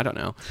something. I don't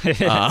know.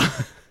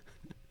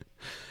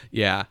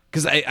 Yeah,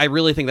 because I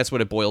really think that's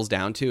what it boils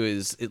down to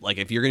is like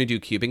if you're going to do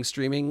cubing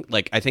streaming,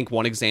 like I think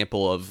one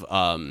example of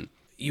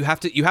you have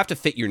to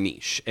fit your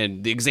niche,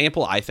 and the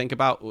example I think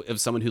about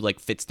of someone who like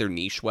fits their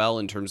niche well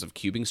in terms of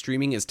cubing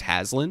streaming is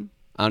Tazlin.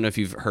 I don't know if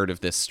you've heard of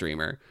this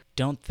streamer.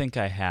 Don't think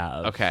I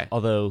have. Okay.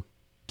 Although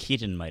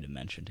Keaton might have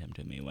mentioned him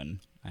to me when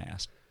I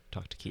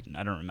talked to Keaton.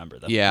 I don't remember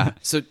though. Yeah.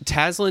 So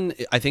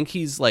Tazlin, I think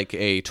he's like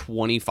a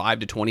 25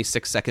 to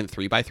 26 second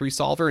 3x3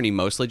 solver, and he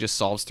mostly just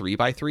solves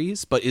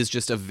 3x3s, but is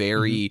just a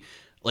very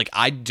like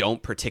I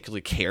don't particularly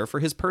care for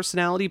his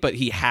personality, but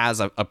he has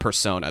a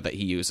persona that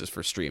he uses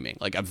for streaming,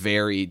 like a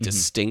very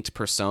distinct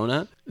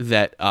persona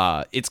that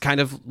it's kind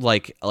of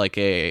like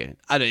a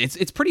I don't know,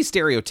 it's pretty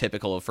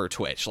stereotypical for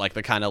Twitch, like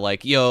the kind of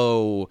like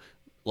yo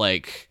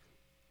like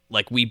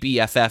we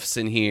BFFs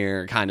in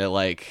here, kind of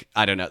like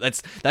I don't know.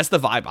 That's the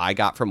vibe I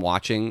got from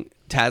watching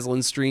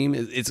Tazlin stream.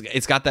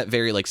 It's got that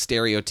very like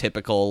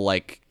stereotypical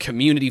like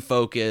community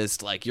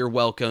focused like you're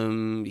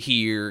welcome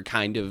here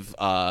kind of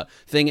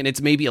thing, and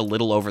it's maybe a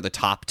little over the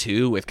top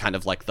too with kind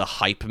of like the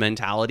hype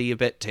mentality a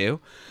bit too.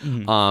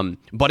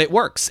 But it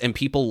works and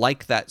people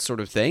like that sort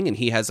of thing, and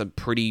he has a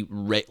pretty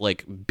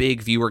like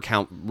big viewer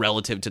count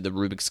relative to the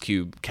Rubik's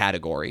Cube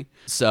category.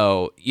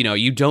 So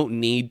you don't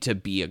need to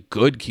be a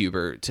good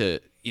cuber to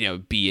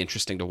be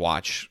interesting to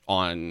watch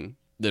on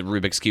the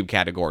Rubik's Cube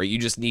category. You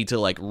just need to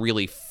like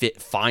really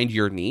find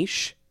your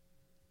niche,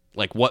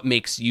 like what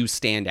makes you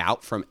stand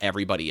out from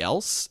everybody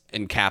else,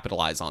 and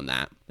capitalize on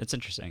that. That's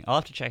interesting. I'll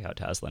have to check out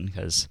Tazlin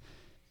because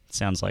it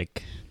sounds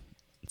like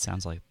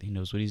he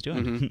knows what he's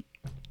doing.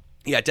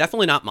 Yeah,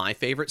 definitely not my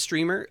favorite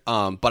streamer,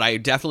 but I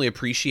definitely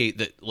appreciate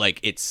that like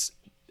it's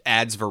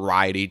adds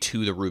variety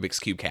to the Rubik's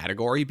Cube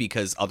category,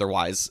 because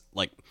otherwise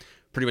like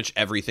pretty much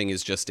everything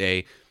is just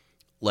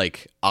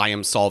like I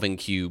am solving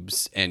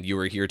cubes and you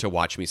are here to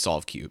watch me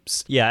solve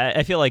cubes. Yeah,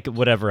 I feel like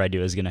whatever I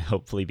do is going to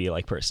hopefully be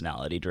like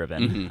personality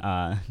driven.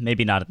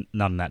 Maybe not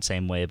in that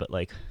same way, but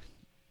like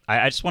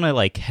I just want to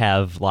like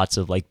have lots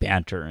of like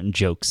banter and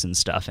jokes and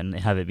stuff, and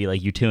have it be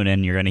like you tune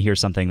in, you're going to hear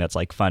something that's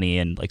like funny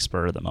and like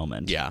spur of the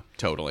moment. Yeah,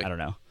 totally. I don't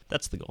know.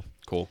 That's the goal.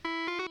 Cool.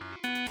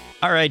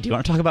 All right. Do you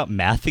want to talk about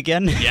math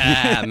again?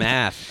 Yeah,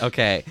 math.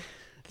 Okay.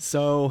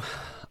 So,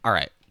 all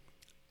right.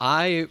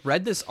 I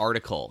read this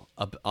article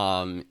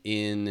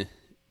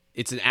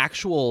it's an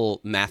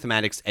actual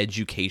mathematics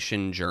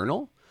education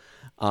journal.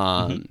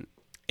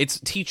 It's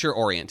teacher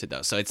oriented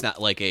though, so it's not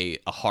like a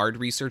hard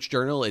research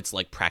journal. It's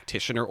like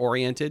practitioner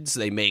oriented, so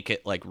they make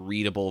it like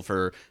readable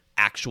for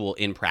actual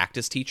in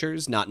practice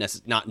teachers, not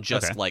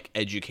just like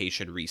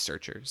education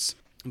researchers.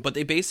 But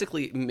they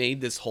basically made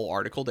this whole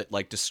article that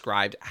like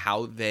described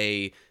how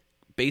they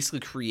basically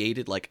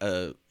created like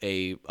a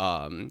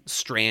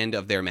strand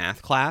of their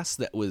math class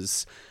that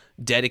was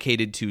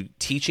dedicated to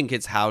teaching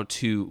kids how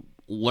to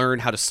learn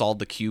how to solve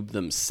the cube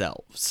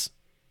themselves.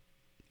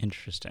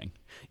 Interesting.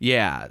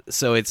 Yeah,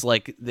 so it's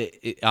like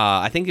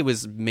I think it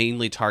was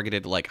mainly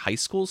targeted like high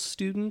school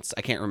students.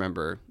 I can't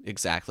remember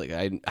exactly.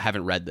 I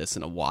haven't read this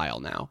in a while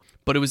now.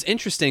 But it was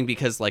interesting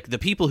because like the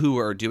people who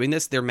are doing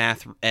this, they're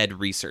math ed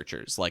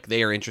researchers. Like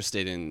they are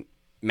interested in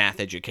math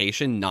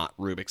education, not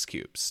Rubik's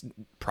Cubes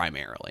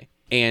primarily.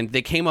 And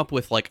they came up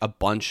with like a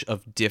bunch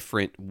of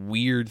different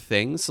weird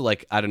things. So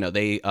like, I don't know,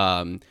 they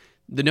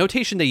the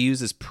notation they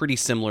use is pretty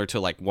similar to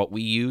like what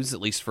we use, at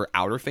least for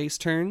outer face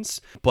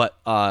turns. But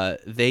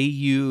they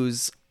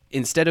use,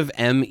 instead of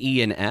M,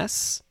 E, and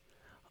S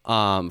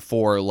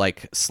for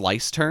like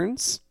slice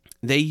turns,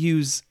 they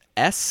use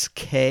S,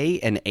 K,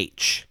 and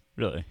H.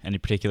 Really? Any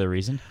particular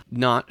reason?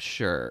 Not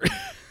sure.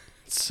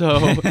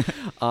 So,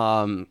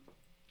 from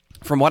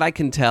what I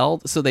can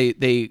tell, so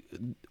they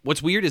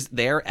what's weird is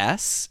their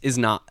S is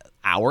not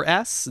our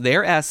S.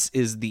 Their S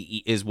is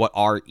is what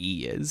our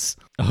E is.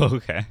 Oh,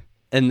 okay.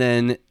 And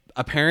then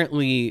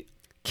apparently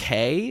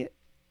K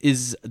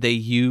is they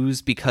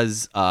use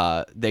because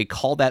they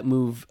call that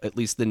move, at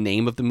least the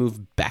name of the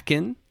move,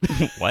 Beckon.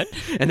 What?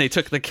 And they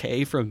took the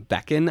K from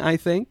Beckon, I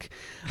think.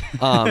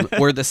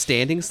 Where the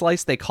standing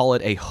slice, they call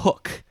it a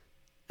hook.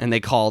 And they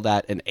call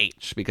that an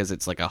H because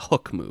it's like a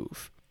hook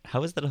move.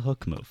 How is that a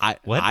hook move?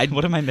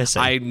 What am I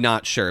missing? I'm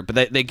not sure,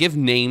 but they give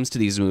names to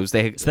these moves.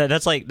 So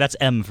that's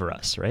M for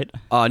us, right?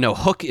 No,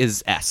 hook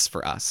is S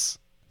for us.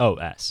 Oh,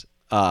 S.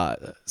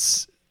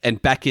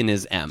 And Beckon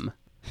is M.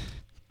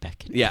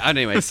 Beckon. Yeah.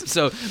 Anyways,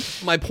 so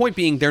my point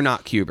being, they're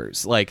not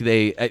cubers. Like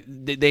they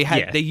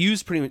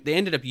use pretty much. They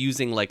ended up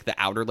using like the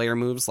outer layer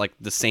moves, like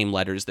the same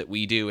letters that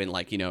we do, and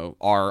like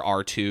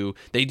R2.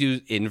 They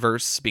do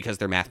inverse because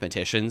they're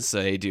mathematicians.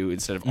 So they do,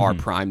 instead of R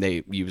prime,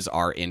 they use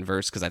R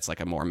inverse because that's like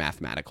a more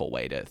mathematical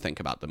way to think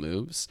about the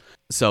moves.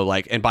 So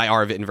like, and by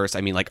R of inverse,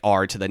 I mean like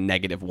R to the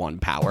 -1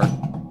 power.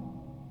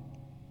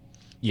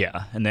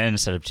 Yeah, and then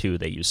instead of 2,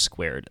 they use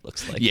squared, it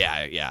looks like.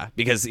 Yeah.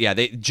 Because,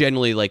 they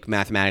generally, like,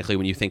 mathematically,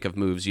 when you think of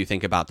moves, you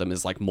think about them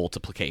as, like,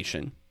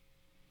 multiplication.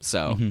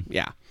 So,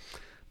 yeah.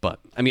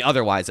 But, I mean,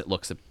 otherwise, it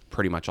looks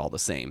pretty much all the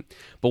same.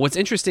 But what's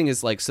interesting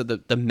is, like, so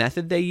the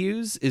method they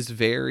use is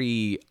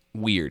very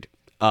weird.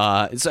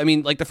 So, I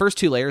mean, like, the first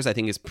 2 layers, I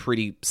think, is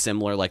pretty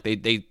similar. Like,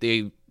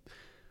 they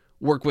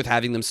work with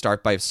having them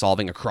start by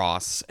solving a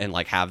cross and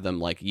like have them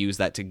like use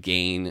that to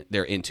gain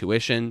their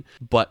intuition,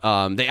 but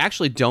they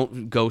actually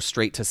don't go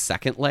straight to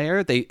second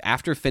layer. They,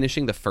 after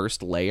finishing the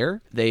first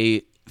layer,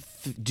 they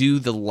do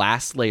the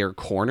last layer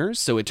corners,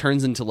 so it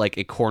turns into like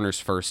a corners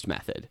first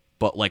method,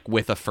 but like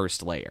with a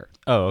first layer.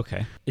 Oh,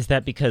 okay. Is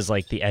that because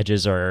like the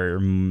edges are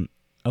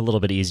a little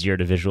bit easier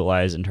to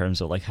visualize in terms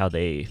of like how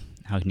you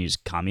can use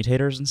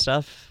commutators and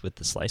stuff with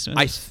the slice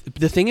moves?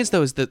 The thing is,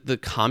 though, is that the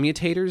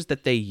commutators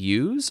that they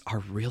use are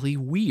really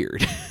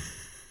weird.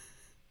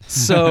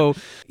 So,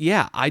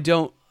 yeah, I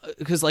don't...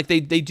 Because, like, they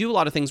do a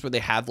lot of things where they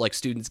have, like,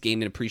 students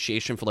gain an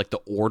appreciation for, like,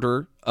 the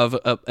order of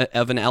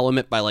an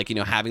element by, like,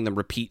 having them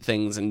repeat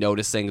things and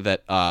noticing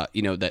that,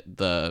 that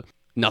the...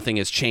 nothing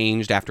has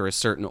changed after a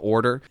certain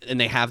order, and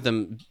they have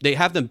them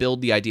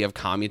build the idea of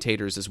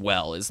commutators as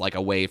well as, like,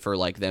 a way for,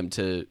 like, them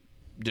to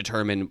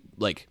determine,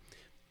 like...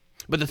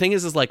 But the thing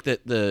is like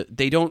that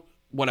they don't.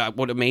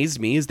 What amazed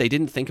me is they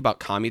didn't think about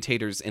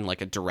commutators in like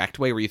a direct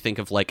way, where you think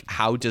of like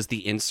how does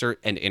the insert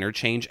and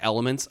interchange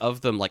elements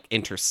of them like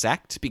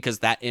intersect, because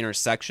that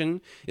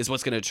intersection is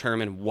what's going to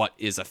determine what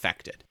is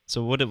affected.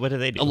 So what do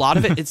they do? A lot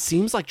of it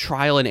seems like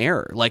trial and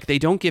error. Like they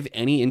don't give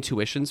any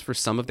intuitions for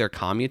some of their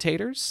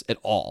commutators at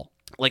all.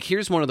 Like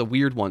here's one of the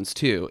weird ones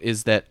too,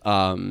 is that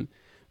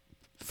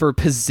for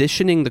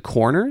positioning the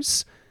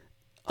corners.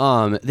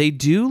 They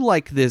do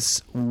like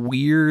this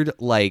weird,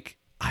 like,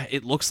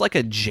 it looks like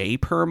a J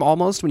perm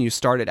almost when you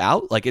start it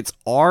out. Like it's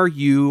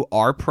RU,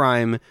 R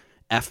prime,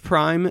 F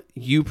prime,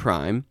 U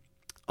prime,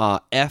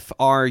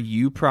 FR,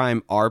 U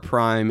prime, R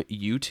prime,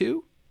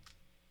 U2.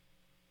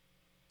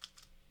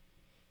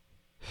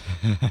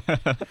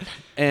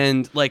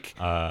 And like,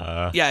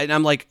 yeah, and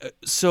I'm like,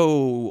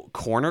 so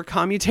corner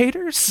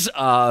commutators?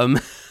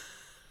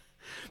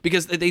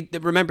 Because they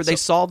remember they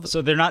solved.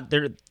 So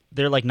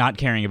they're like not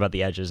caring about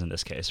the edges in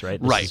this case,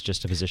 right? This is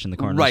just to position the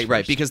corners.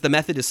 Right. Because the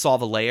method is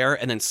solve a layer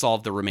and then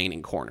solve the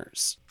remaining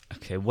corners.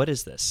 Okay, what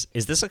is this?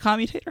 Is this a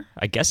commutator?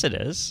 I guess it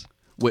is.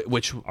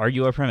 Which R,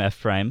 U, R prime, F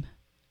prime,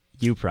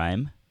 U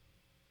prime.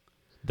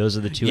 Those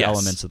are the two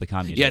elements of the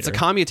commutator. Yeah, it's a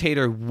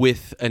commutator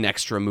with an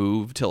extra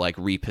move to like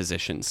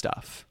reposition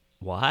stuff.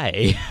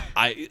 Why?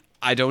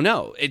 I don't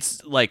know.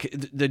 It's like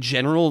the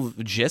general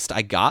gist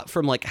I got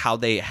from like how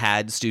they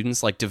had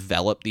students like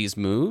develop these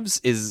moves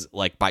is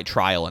like by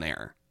trial and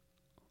error.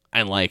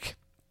 And like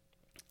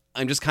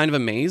I'm just kind of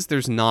amazed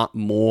there's not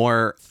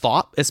more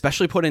thought,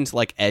 especially put into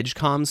like edge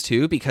comms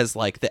too, because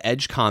like the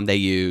edge comm they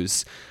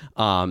use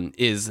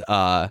is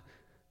God,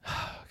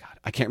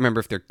 I can't remember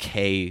if their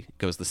K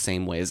goes the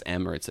same way as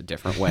M or it's a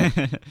different way.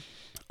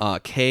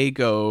 K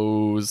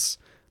goes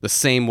the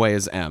same way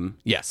as M.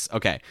 Yes.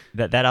 Okay.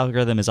 That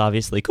algorithm is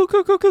obviously coo.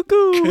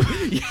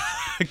 Yeah.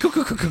 Coo.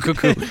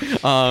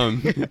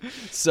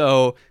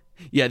 So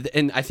yeah,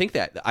 and I think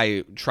that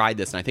I tried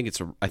this, and I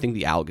think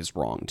the alg is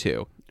wrong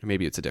too, or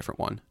maybe it's a different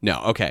one.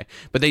 No. Okay.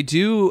 But they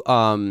do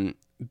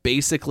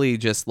basically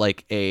just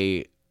like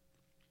the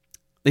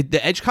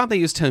edge comp they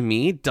use to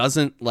me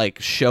doesn't like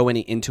show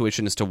any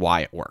intuition as to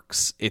why it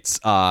works. It's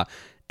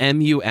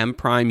MU M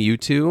prime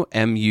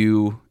U2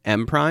 MU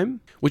M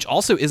prime, which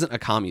also isn't a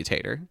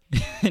commutator.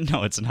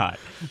 No, it's not.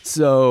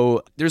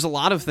 So there's a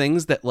lot of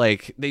things that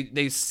like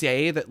they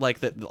say that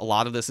like that a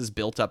lot of this is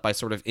built up by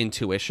sort of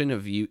intuition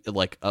of you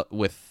like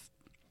with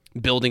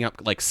building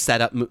up like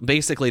setup.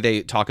 Basically,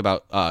 they talk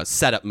about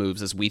setup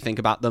moves as we think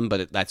about them,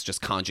 but that's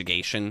just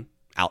conjugation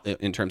out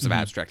in terms of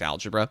abstract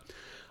algebra.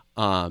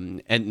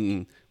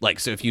 And like,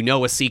 so if you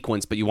know a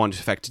sequence, but you want to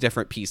affect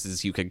different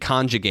pieces, you could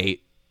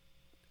conjugate,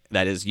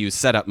 that is, use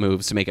setup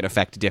moves to make it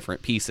affect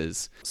different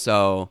pieces.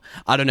 So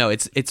I don't know.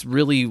 It's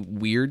really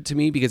weird to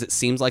me because it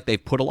seems like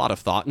they've put a lot of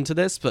thought into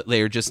this, but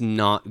they're just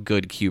not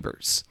good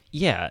cubers.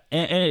 Yeah,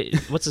 and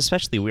what's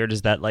especially weird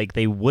is that like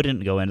they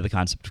wouldn't go into the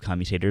concept of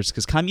commutators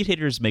because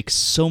commutators make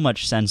so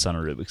much sense on a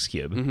Rubik's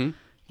Cube. Mm-hmm.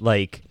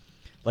 Like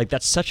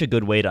that's such a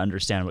good way to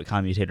understand what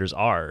commutators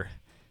are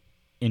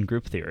in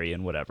group theory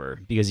and whatever,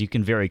 because you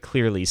can very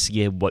clearly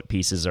see what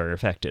pieces are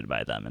affected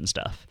by them and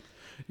stuff.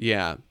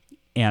 Yeah.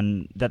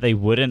 And that they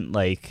wouldn't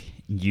like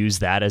use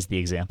that as the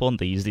example, and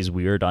they use these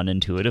weird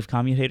unintuitive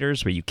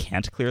commutators where you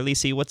can't clearly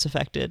see what's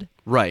affected.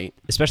 Right.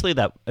 Especially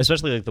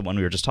like the one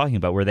we were just talking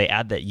about where they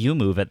add that U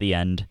move at the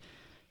end.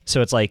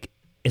 So it's like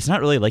it's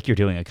not really like you're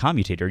doing a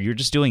commutator, you're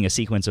just doing a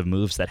sequence of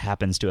moves that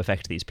happens to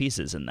affect these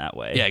pieces in that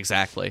way. Yeah,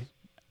 exactly.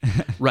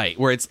 Right.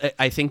 Where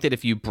I think that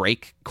if you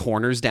break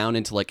corners down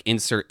into like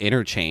insert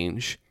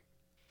interchange,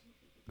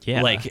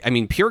 yeah. Like, I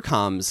mean, pure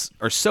comms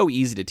are so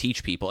easy to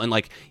teach people, and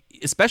like,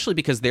 especially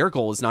because their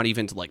goal is not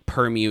even to like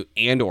permute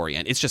and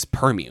orient. It's just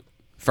permute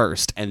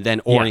first and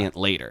then orient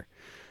later.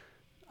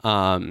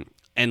 And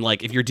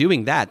like, if you're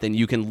doing that, then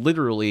you can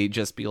literally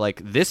just be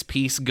like, this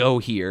piece go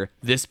here,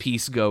 this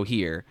piece go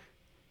here.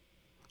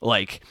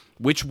 Like,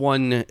 which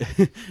one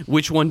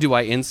do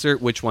I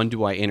insert? Which one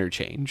do I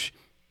interchange?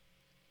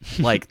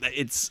 Like,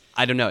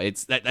 I don't know.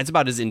 That's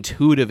about as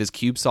intuitive as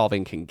cube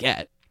solving can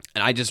get.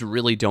 And I just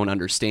really don't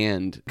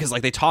understand, because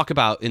like they talk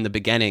about in the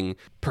beginning,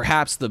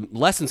 perhaps the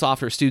lessons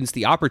offer students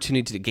the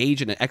opportunity to engage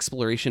in an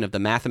exploration of the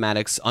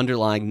mathematics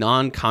underlying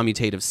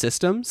non-commutative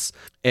systems,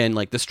 and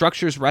like the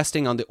structures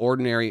resting on the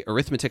ordinary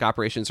arithmetic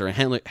operations are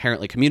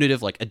inherently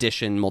commutative, like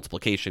addition,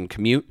 multiplication,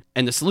 commute.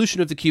 And the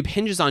solution of the cube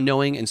hinges on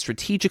knowing and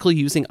strategically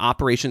using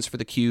operations for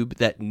the cube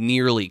that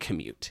nearly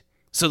commute.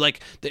 So like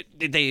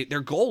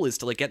their goal is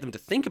to like get them to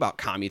think about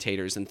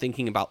commutators and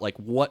thinking about like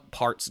what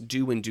parts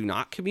do and do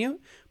not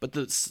commute, but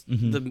the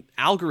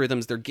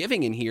algorithms they're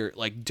giving in here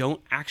like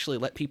don't actually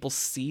let people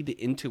see the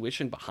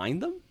intuition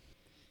behind them.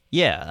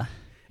 Yeah.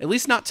 At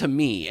least not to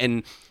me.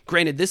 And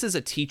granted, this is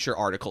a teacher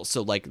article,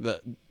 so like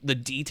the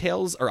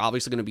details are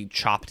obviously going to be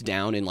chopped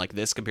down in like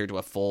this compared to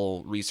a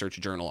full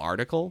research journal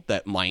article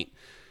that might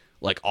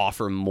like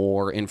offer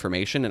more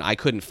information, and I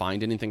couldn't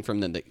find anything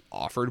from them that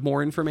offered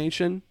more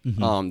information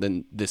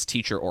than this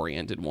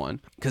teacher-oriented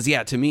one. Because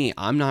yeah, to me,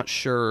 I'm not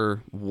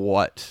sure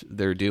what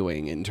they're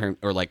doing in terms,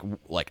 or like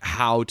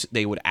how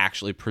they would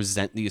actually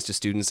present these to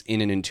students in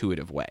an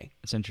intuitive way.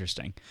 It's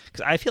interesting because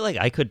I feel like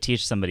I could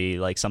teach somebody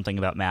like something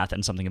about math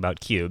and something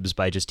about cubes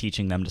by just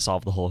teaching them to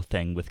solve the whole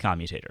thing with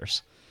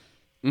commutators.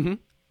 Mm-hmm.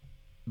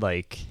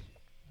 Like,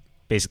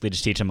 basically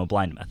just teach them a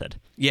blind method.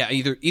 Yeah,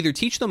 either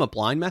teach them a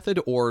blind method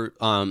or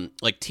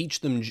like teach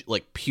them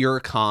like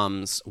pure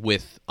comms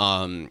with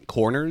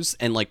corners,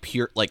 and like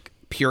pure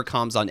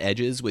comms on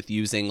edges with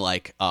using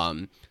like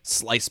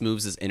slice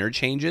moves as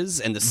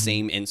interchanges and the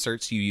same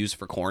inserts you use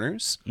for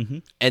corners. Mm-hmm.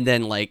 And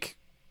then like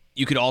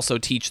you could also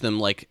teach them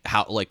like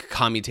how like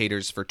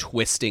commutators for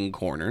twisting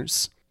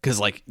corners, because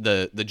like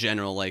the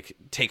general like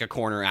take a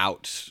corner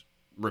out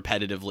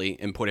repetitively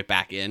and put it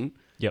back in.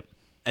 Yep.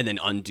 And then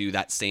undo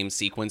that same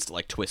sequence to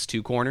like twist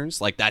two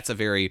corners. Like that's a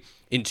very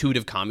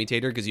intuitive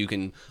commutator, because you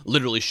can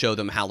literally show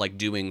them how like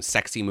doing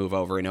sexy move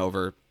over and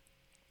over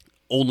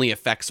only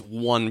affects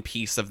one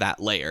piece of that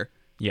layer.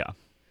 Yeah.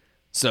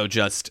 So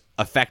just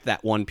affect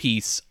that one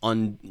piece,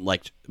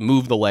 like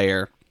move the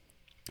layer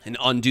and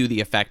undo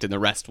the effect, and the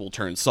rest will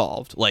turn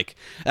solved. Like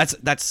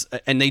that's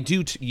and they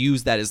do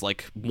use that as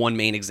like one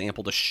main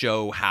example to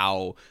show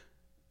how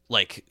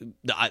like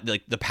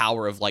the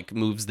power of like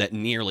moves that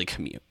nearly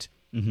commute.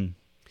 Mm-hmm.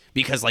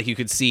 Because like you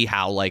could see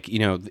how like, you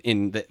know,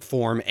 in the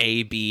form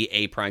A, B,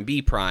 A prime,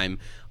 B prime,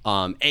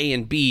 A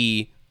and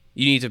B,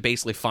 you need to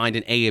basically find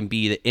an A and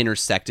B that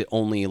intersect at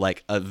only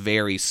like a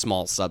very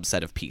small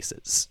subset of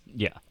pieces.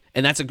 Yeah.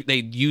 And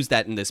they use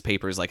that in this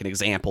paper as like an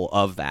example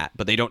of that,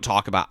 but they don't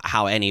talk about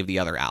how any of the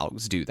other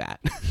algs do that.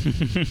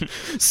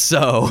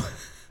 So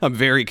I'm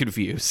very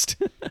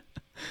confused,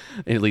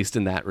 at least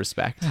in that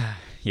respect.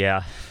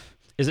 Yeah.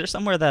 Is there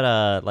somewhere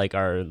that like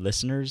our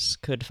listeners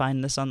could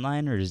find this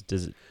online, or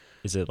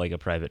is it like a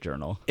private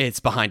journal?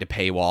 It's behind a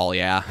paywall,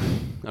 yeah,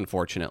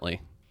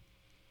 unfortunately.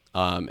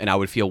 And I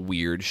would feel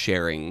weird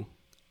sharing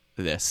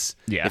this.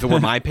 Yeah. If it were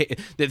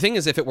the thing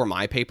is, if it were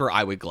my paper,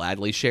 I would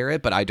gladly share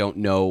it, but I don't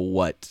know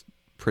what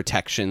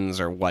protections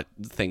or what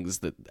things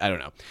that I don't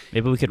know.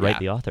 Maybe we could write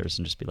the authors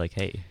and just be like,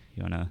 hey,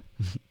 you want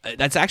to...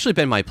 That's actually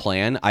been my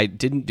plan. I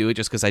didn't do it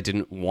just because I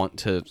didn't want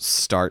to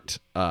start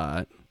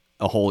a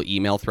whole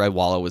email thread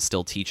while I was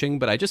still teaching,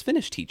 but I just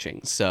finished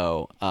teaching.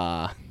 So,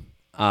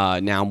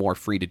 now more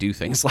free to do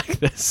things like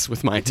this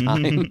with my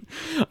time.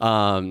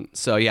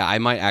 So yeah, I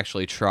might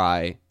actually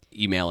try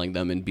emailing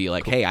them and be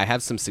like, hey, I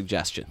have some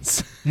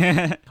suggestions.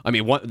 I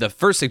mean, the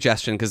first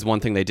suggestion, because one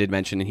thing they did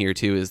mention in here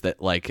too is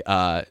that like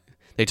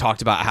they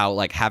talked about how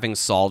like having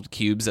solved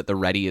cubes at the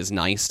ready is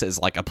nice as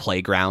like a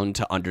playground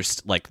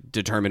to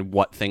determine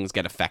what things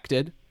get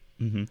affected.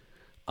 Mm-hmm.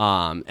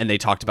 And they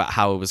talked about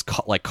how it was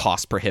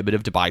cost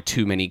prohibitive to buy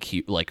too many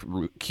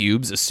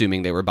cubes,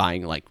 assuming they were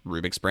buying like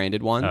Rubik's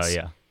branded ones. Oh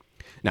yeah.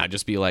 Now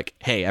just be like,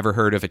 hey, ever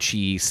heard of a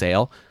Chi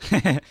sale?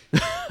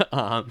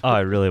 Oh,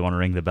 I really want to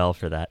ring the bell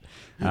for that.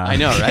 I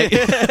know, right?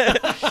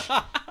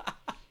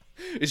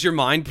 Is your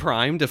mind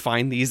primed to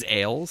find these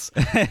ales?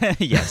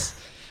 Yes.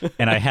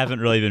 And I haven't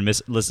really been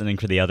listening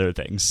for the other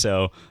things,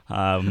 so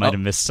might have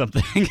missed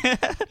something.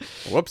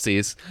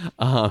 Whoopsies.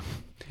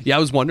 Yeah, I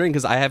was wondering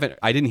because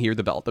I didn't hear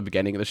the bell at the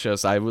beginning of the show,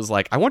 so I was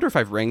like, I wonder if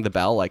I've rang the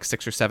bell like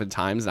 6 or 7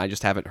 times and I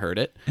just haven't heard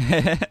it.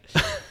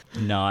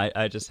 No,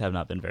 I just have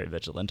not been very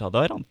vigilant, although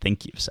I don't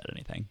think you've said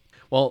anything.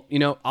 Well,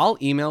 I'll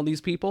email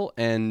these people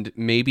and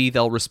maybe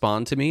they'll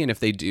respond to me, and if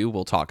they do,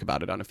 we'll talk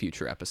about it on a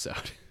future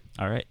episode.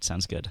 All right,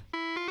 sounds good.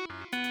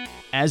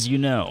 As you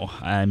know,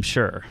 I'm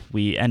sure,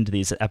 we end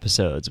these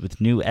episodes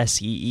with new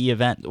SEE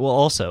event. Well,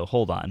 also,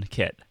 hold on,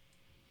 Kit.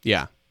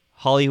 Yeah.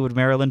 Hollywood,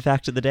 Maryland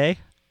fact of the day?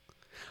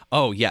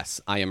 Oh, yes,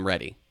 I am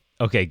ready.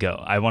 Okay,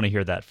 go. I want to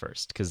hear that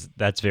first, because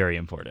that's very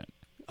important.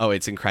 Oh,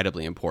 it's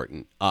incredibly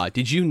important.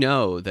 Did you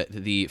know that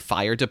the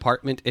fire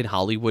department in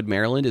Hollywood,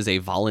 Maryland is a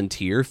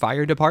volunteer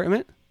fire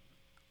department?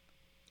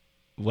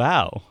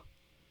 Wow.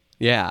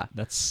 Yeah.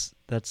 That's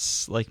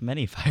like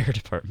many fire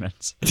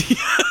departments.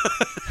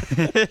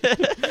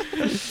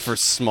 For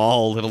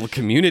small little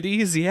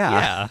communities,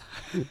 yeah.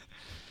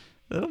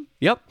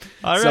 Yep.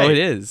 All right. So it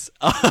is.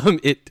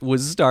 It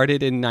was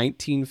started in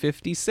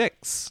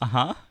 1956.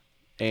 Uh-huh.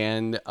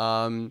 And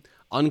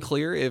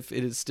unclear if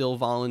it is still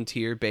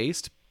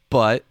volunteer-based,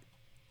 but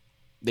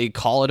they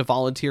call it a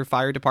volunteer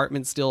fire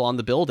department still on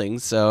the building,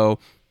 so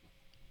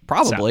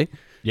probably.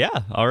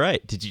 Yeah, all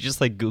right. Did you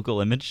just like Google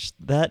image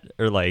that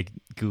or like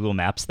Google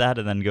Maps that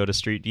and then go to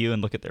Street View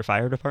and look at their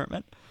fire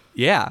department?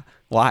 Yeah.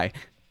 Why?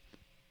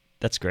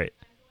 That's great.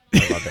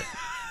 I love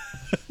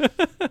it.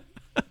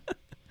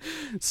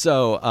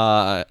 So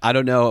I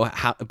don't know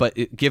how, but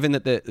given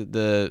that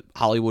the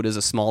Hollywood is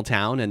a small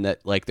town and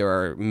that like there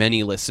are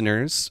many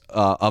listeners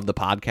of the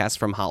podcast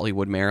from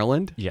Hollywood,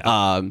 Maryland,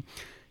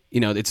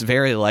 it's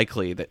very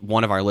likely that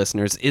one of our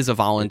listeners is a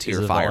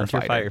volunteer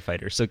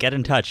firefighter. So get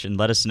in touch and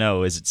let us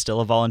know. Is it still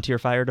a volunteer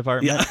fire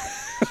department?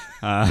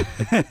 Yeah.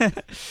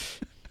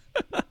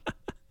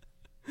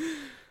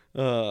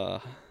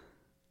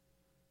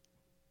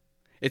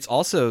 It's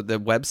also the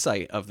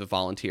website of the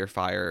volunteer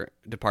fire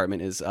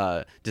department is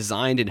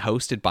designed and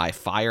hosted by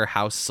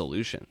Firehouse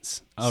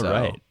Solutions. All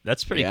right.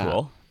 That's pretty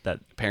cool. That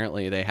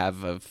apparently they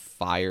have a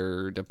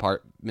fire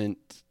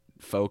department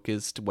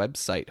focused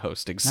website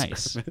hosting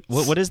nice. service.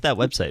 What is that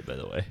website, by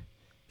the way?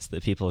 So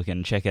that people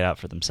can check it out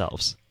for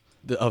themselves.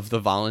 Of the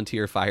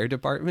volunteer fire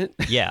department?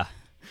 Yeah.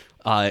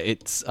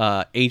 It's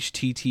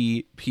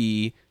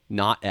http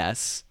not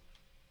s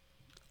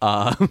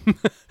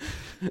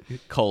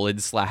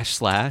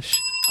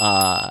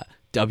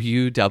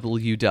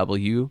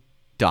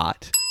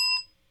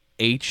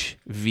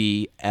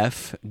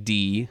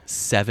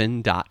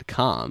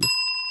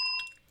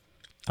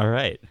All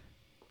right.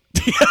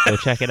 Go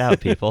check it out,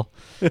 people.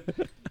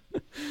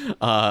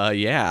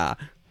 Yeah,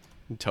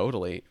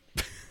 totally.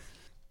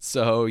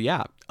 So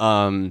yeah,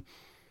 I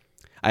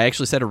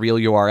actually said a real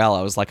URL.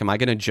 I was like, am I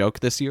going to joke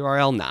this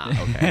URL? Nah,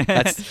 okay.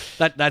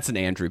 That's an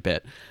Andrew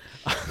bit.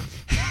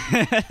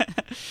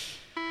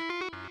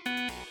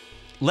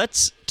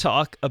 Let's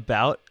talk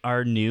about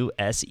our new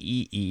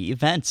SEE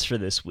events for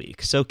this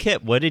week. So,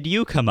 Kit, what did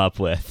you come up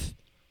with?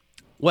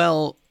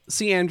 Well,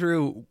 see,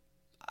 Andrew,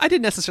 I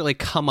didn't necessarily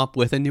come up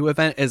with a new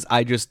event, as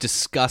I just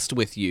discussed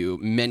with you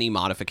many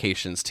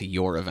modifications to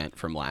your event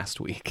from last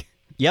week.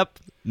 Yep,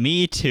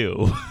 me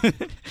too.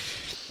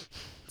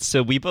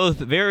 So we both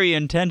very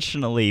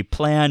intentionally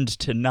planned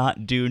to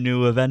not do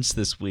new events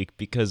this week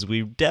because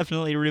we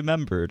definitely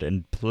remembered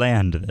and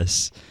planned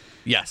this.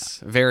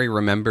 Yes, very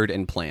remembered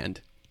and planned.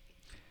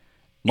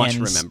 Much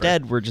remembered.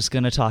 Instead, we're just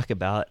going to talk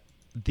about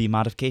the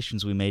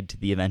modifications we made to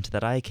the event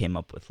that I came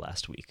up with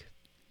last week.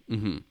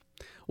 Mm-hmm.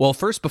 Well,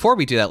 first, before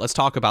we do that, let's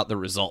talk about the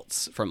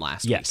results from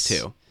last week,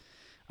 too.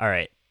 All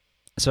right.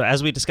 So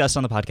as we discussed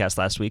on the podcast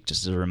last week,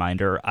 just as a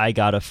reminder, I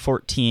got a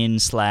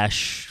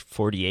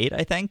 14/48,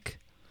 I think.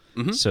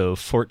 Mm-hmm. So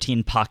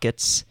 14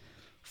 pockets,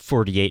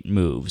 48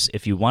 moves.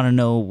 If you want to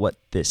know what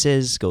this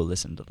is, go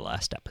listen to the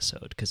last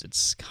episode because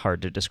it's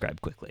hard to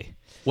describe quickly.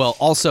 Well,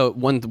 also,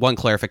 one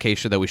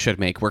clarification that we should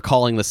make, we're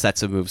calling the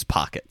sets of moves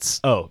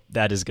pockets. Oh,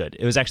 that is good.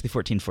 It was actually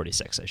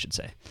 14/46, I should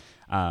say.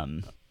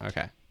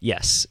 Okay.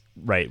 Yes,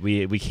 right.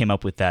 We came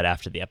up with that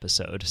after the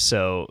episode.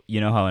 So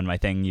you know how in my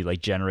thing you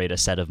like generate a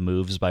set of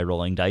moves by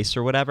rolling dice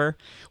or whatever?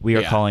 We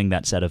are calling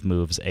that set of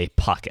moves a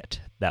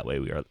pocket. That way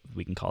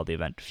we can call the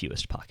event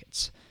fewest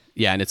pockets.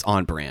 Yeah, and it's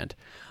on brand.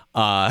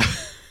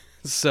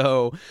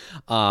 So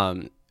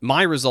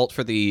my result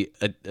for the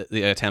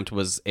attempt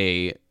was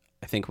I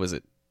think was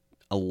it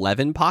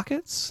 11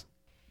 pockets?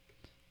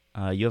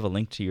 You have a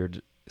link to your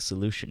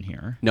solution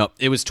here. No,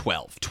 it was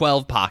 12.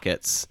 12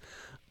 pockets.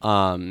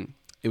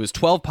 It was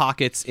 12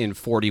 pockets in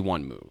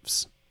 41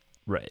 moves.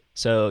 Right.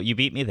 So you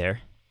beat me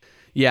there.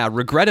 Yeah,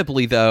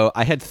 regrettably though,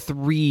 I had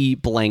 3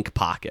 blank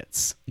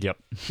pockets. Yep.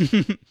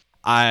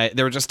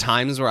 There were just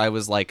times where I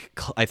was like,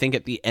 I think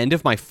at the end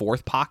of my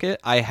 4th pocket,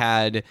 I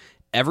had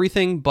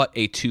everything but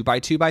a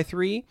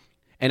 2x2x3,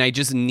 and I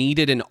just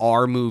needed an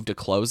R move to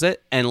close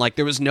it, and like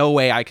there was no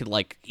way I could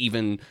like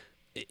even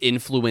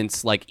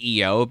influence like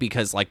EO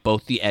because like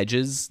both the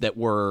edges that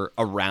were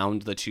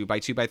around the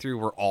 2x2x3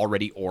 were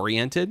already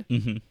oriented.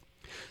 Mm-hmm.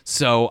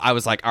 So I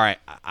was like, all right,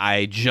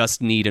 I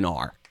just need an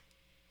R,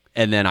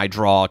 and then I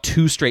draw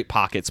 2 straight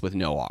pockets with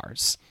no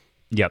R's.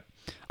 Yep.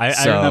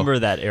 I remember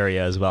that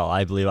area as well.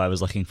 I believe I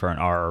was looking for an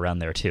R around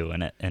there too,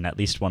 and at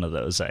least one of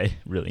those I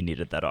really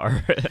needed that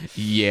R.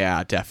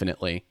 Yeah,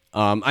 definitely.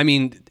 I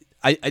mean,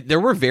 there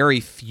were very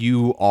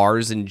few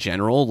R's in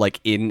general, like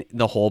in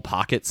the whole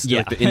pockets,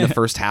 yeah. like in the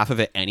first half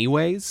of it,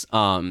 anyways.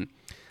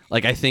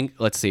 Like I think,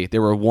 let's see,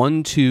 there were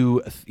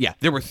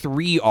there were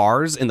 3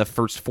 R's in the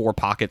first 4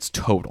 pockets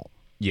total.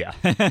 Yeah.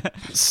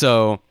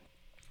 So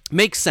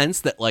makes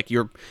sense that like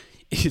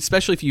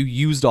especially if you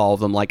used all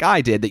of them like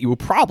I did, that you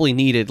probably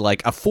needed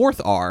like a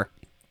 4th R.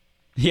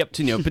 Yep.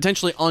 To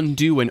potentially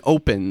undo an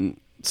open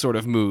sort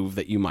of move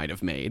that you might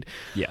have made.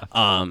 Yeah.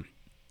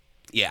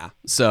 Yeah.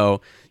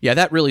 So yeah,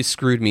 that really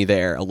screwed me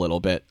there a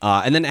little bit.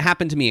 And then it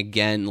happened to me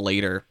again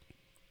later,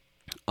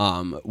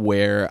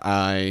 where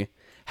I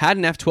had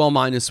an F12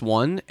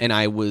 -1 and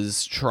I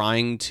was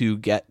trying to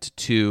get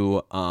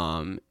to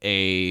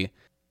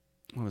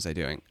what was I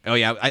doing? Oh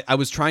yeah, I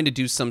was trying to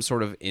do some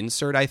sort of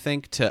insert, I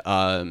think, to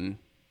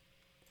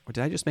or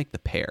did I just make the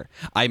pair?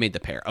 I made the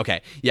pair.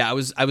 Okay. Yeah, I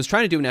was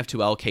trying to do an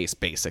F2L case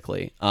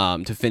basically,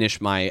 to finish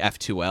my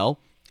F2L,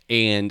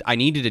 and I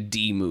needed a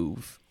D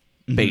move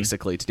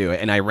basically to do it,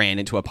 and I ran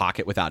into a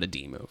pocket without a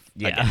D move.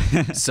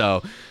 Yeah.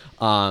 So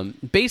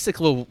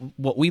basically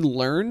what we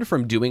learned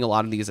from doing a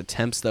lot of these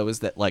attempts though is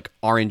that like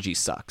RNG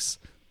sucks.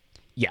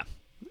 Yeah.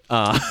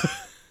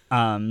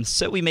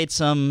 So we made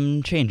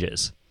some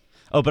changes.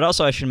 Oh, but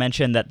also I should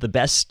mention that the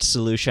best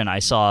solution I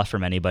saw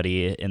from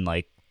anybody in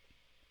like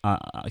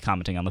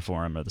commenting on the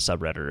forum or the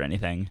subreddit or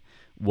anything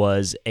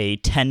was a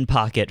 10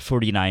 pocket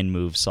 49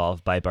 move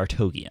solved by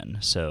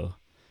Bartogian. So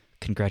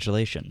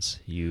congratulations,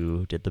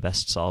 you did the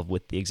best solve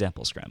with the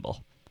example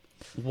scramble.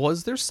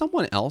 Was there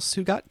someone else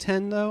who got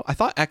 10 though? I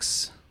thought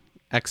X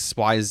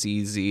Y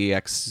Z Z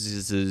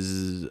X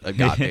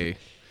got a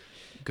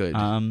good.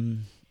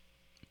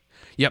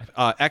 Yep.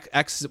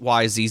 X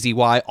Y Z Z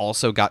Y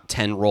also got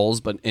 10 rolls,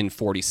 but in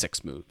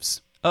 46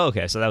 moves. Oh,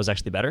 okay. So that was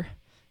actually better.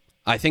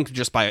 I think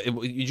just by,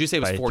 did you say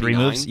it was 49? 3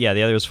 moves? Yeah,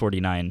 the other was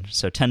 49.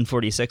 So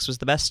 1046 was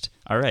the best.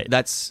 All right.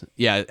 That's,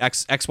 yeah,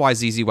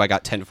 XYZZY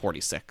got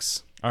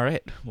 1046. All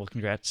right. Well,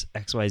 congrats,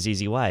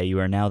 XYZZY. You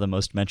are now the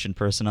most mentioned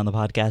person on the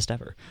podcast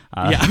ever.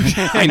 Yeah,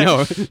 I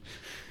know.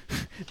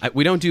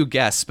 We don't do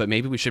guests, but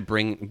maybe we should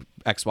bring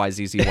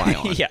XYZZY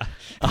on. Yeah.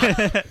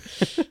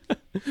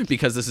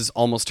 Because this is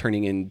almost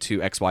turning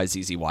into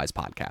XYZZY's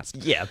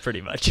podcast. Yeah,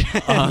 pretty much.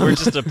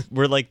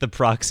 We're like the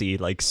proxy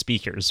like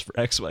speakers for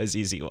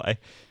XYZZY.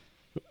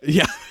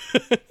 Yeah.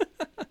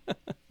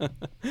 Wait,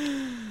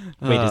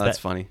 that's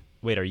funny.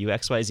 Wait, are you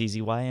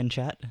XYZZY in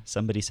chat?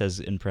 Somebody says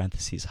in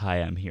parentheses, "Hi,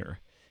 I'm here."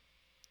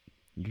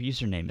 Your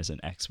username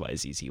isn't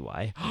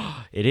XYZZY.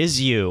 It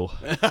is you.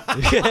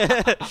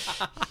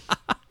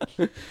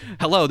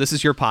 Hello, this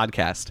is your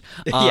podcast.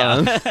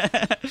 Yeah.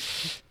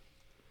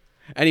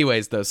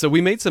 Anyways, though, so we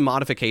made some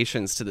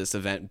modifications to this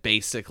event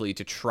basically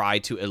to try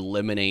to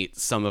eliminate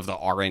some of the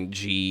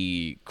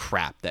RNG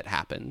crap that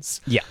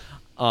happens. Yeah.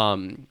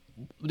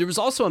 There was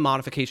also a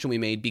modification we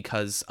made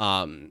because,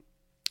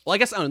 well, I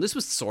guess, I don't know, this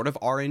was sort of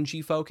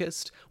RNG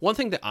focused. One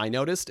thing that I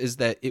noticed is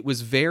that it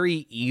was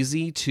very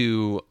easy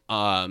to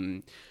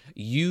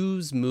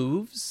use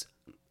moves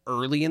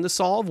early in the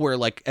solve where,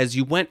 like, as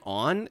you went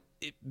on,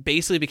 it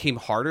basically became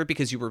harder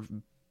because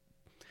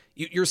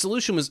your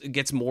solution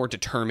gets more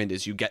determined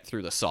as you get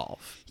through the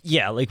solve.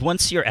 Yeah, like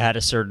once you're at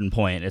a certain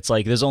point, it's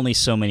like there's only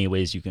so many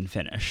ways you can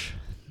finish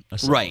a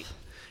solve. Right.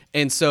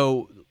 And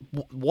so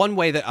one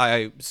way that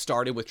I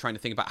started with trying to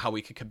think about how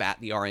we could combat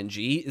the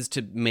RNG is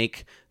to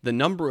make the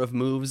number of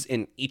moves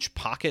in each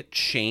pocket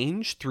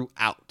change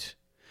throughout.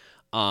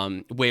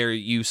 Where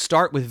you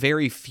start with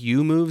very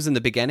few moves in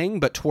the beginning,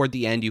 but toward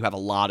the end you have a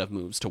lot of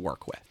moves to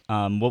work with.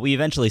 What we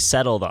eventually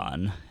settled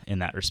on in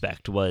that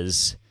respect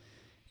was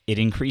it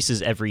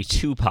increases every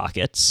 2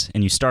 pockets,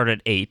 and you start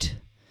at 8,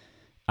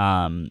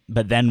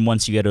 but then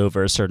once you get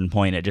over a certain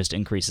point, it just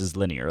increases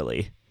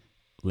linearly.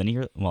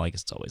 Linear? Well, I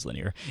guess it's always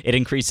linear. It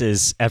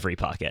increases every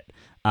pocket.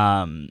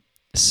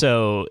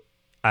 So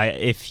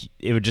if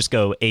it would just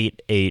go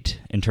 8,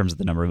 8 in terms of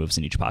the number of moves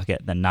in each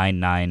pocket, then 9,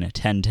 9,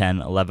 10,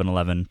 10, 11,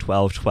 11,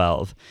 12,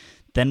 12.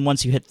 Then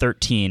once you hit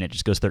 13, it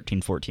just goes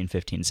 13, 14,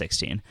 15,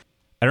 16.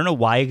 I don't know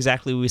why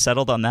exactly we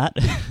settled on that.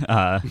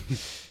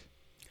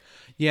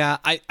 Yeah,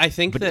 I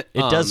think that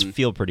it does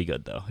feel pretty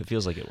good, though. It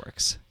feels like it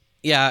works.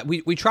 Yeah,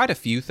 we tried a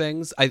few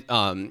things.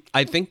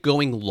 I think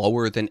going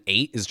lower than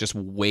 8 is just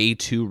way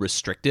too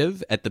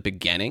restrictive at the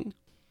beginning.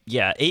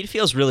 Yeah, 8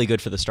 feels really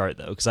good for the start,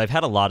 though, because I've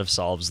had a lot of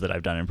solves that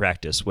I've done in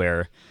practice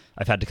where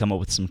I've had to come up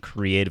with some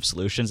creative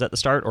solutions at the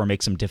start or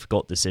make some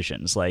difficult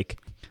decisions. Like,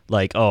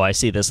 oh, I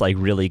see this like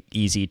really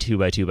easy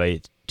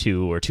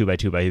 2x2x2 or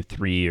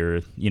 2x2x3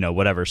 or, you know,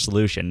 whatever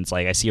solution. It's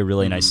like I see a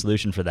really nice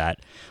solution for that,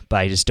 but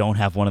I just don't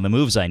have one of the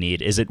moves I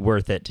need. Is it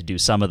worth it to do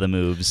some of the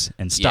moves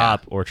and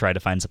stop or try to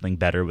find something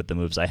better with the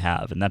moves I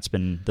have? And that's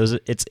been those.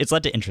 It's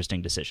led to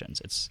interesting decisions.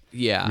 It's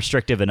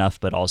restrictive enough,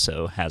 but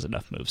also has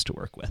enough moves to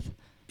work with.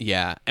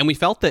 Yeah, and we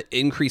felt that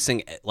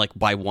increasing like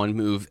by one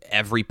move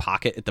every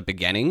pocket at the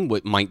beginning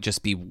might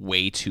just be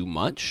way too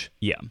much.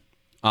 Yeah.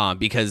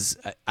 Because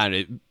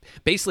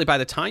basically by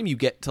the time you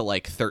get to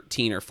like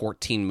 13 or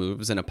 14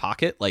 moves in a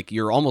pocket, like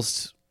you're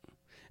almost,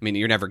 I mean,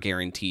 you're never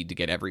guaranteed to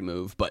get every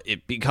move, but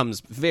it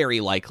becomes very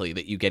likely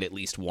that you get at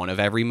least one of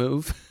every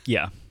move.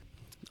 Yeah.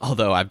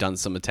 Although I've done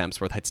some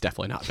attempts where that's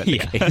definitely not been the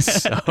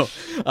case.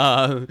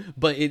 So,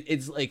 but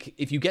it's like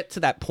if you get to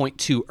that point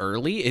too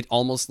early, it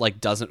almost like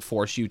doesn't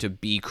force you to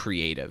be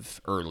creative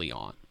early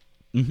on.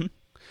 Mm-hmm.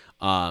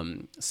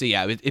 So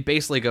yeah, it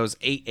basically goes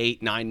 8,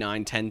 8, 9,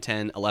 9, 10,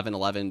 10, 11,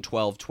 11,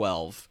 12,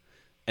 12,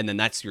 and then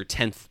that's your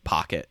 10th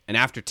pocket. And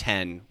after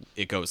 10,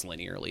 it goes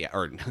linearly,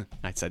 or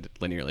I said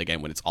linearly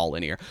again when it's all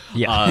linear.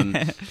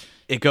 Yeah.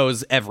 It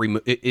goes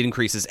it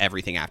increases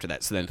everything after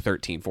that. So then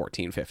 13,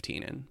 14,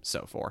 15, and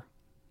so forth.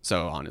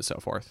 So on and so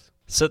forth.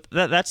 So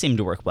that seemed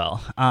to work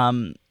well.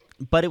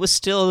 But it was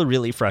still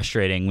really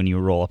frustrating when you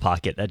roll a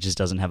pocket that just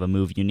doesn't have a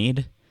move you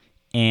need.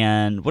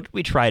 And what did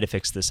we try to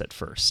fix this at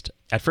first?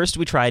 At first,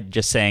 we tried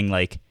just saying,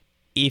 like,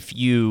 if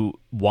you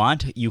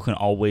want, you can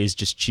always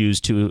just choose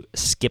to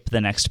skip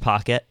the next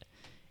pocket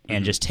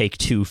and just take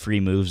 2 free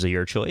moves of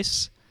your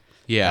choice.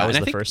 Yeah. That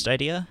was the first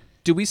idea.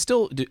 Are we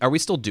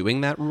still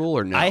doing that rule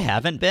or no? I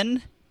haven't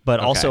been, but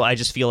also I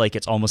just feel like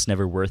it's almost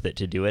never worth it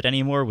to do it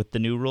anymore with the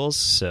new rules.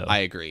 So I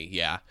agree,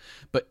 yeah.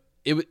 But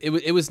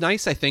it was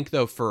nice, I think,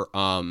 though, for...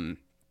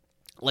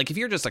 like if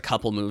you're just a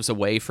couple moves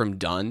away from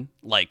done,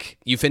 like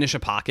you finish a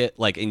pocket,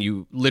 like, and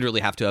you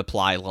literally have to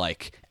apply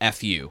like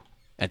FU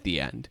at the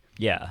end.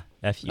 Yeah,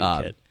 FU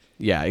kid.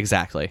 Yeah,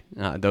 exactly.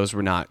 Those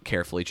were not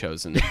carefully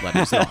chosen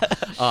letters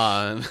at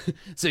all.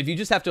 So if you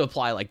just have to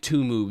apply like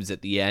 2 moves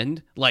at the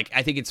end, like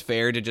I think it's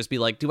fair to just be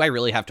like, do I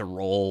really have to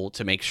roll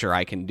to make sure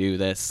I can do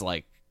this?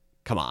 Like,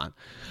 come on.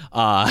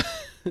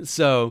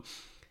 So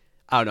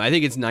I don't know. I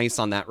think it's nice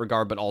on that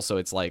regard, but also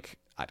it's like,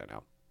 I don't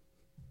know.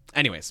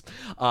 Anyways,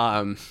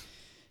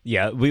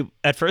 yeah,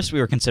 at first we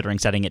were considering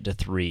setting it to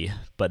 3,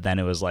 but then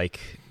it was like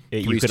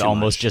you could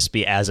almost just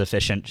be as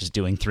efficient just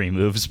doing 3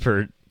 moves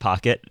per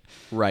pocket,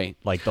 right?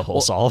 Like the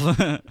whole solve.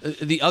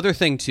 The other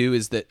thing too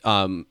is that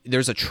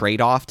there's a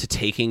trade-off to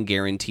taking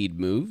guaranteed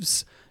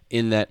moves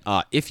in that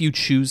if you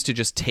choose to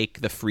just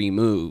take the free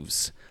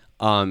moves,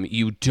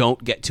 you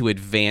don't get to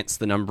advance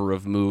the number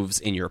of moves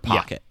in your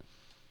pocket.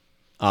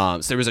 Yeah.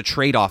 So there was a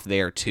trade-off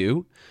there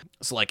too.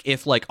 So like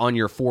if like on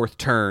your 4th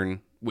turn,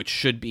 which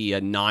should be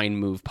a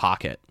 9-move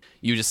pocket,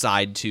 you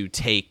decide to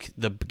take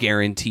the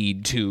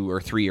guaranteed 2 or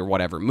 3 or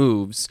whatever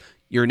moves,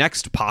 your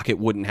next pocket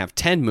wouldn't have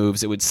 10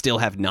 moves, it would still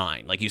have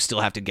 9. Like you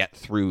still have to get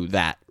through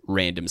that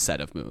random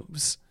set of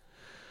moves.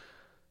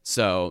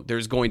 So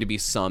there's going to be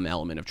some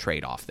element of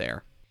trade-off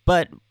there.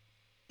 But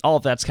all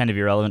of that's kind of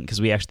irrelevant because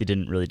we actually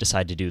didn't really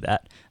decide to do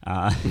that.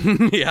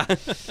 Yeah.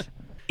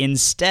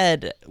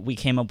 Instead, we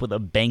came up with a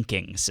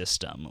banking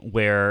system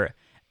where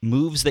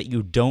moves that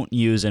you don't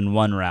use in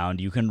one round,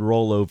 you can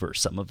roll over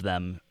some of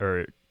them,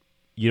 or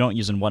you don't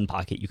use in one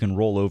pocket, you can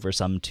roll over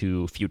some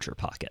to future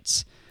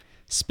pockets.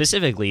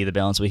 Specifically, the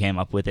balance we came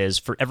up with is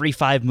for every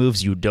 5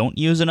 moves you don't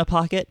use in a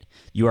pocket,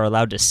 you are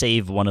allowed to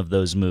save one of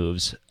those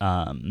moves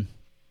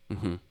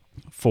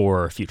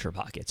for future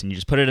pockets. And you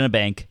just put it in a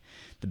bank.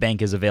 The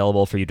bank is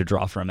available for you to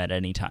draw from at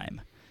any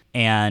time.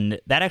 And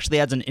that actually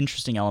adds an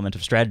interesting element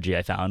of strategy,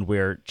 I found,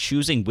 where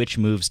choosing which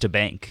moves to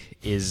bank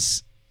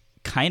is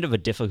kind of a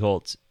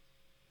difficult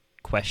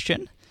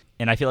question,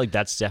 and I feel like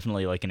that's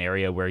definitely like an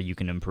area where you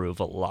can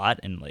improve a lot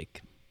and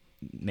like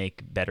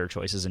make better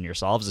choices in your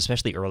solves,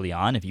 especially early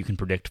on. If you can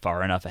predict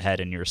far enough ahead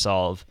in your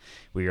solve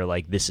where you're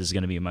like, this is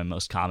going to be my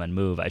most common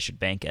move, I should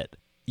bank it.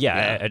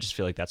 I just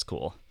feel like that's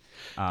cool.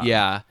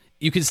 Yeah,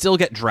 you can still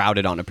get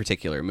droughted on a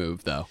particular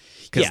move though.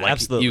 Yeah, like,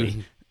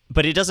 absolutely.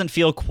 But it doesn't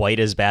feel quite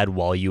as bad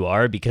while you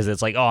are, because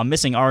it's like, oh, I'm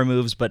missing R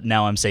moves, but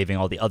now I'm saving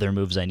all the other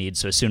moves I need,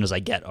 so as soon as I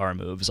get R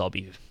moves, I'll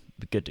be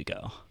good to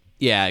go.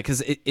 Yeah,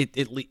 because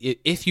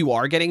if you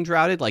are getting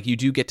droughted, like you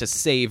do get to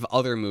save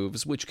other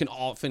moves, which can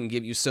often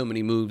give you so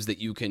many moves that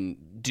you can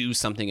do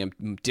something a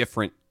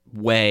different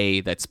way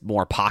that's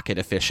more pocket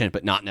efficient,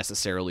 but not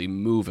necessarily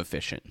move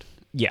efficient.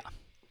 Yeah.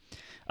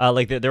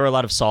 Like there were a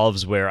lot of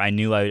solves where I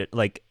knew I would,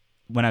 like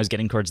when I was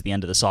getting towards the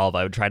end of the solve,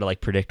 I would try to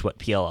like predict what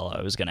PLL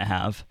I was going to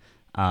have.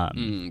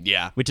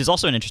 Which is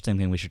also an interesting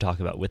thing we should talk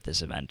about with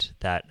this event,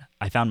 that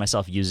I found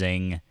myself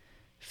using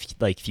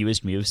like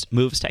fewest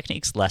moves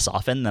techniques less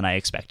often than I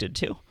expected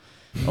to.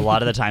 A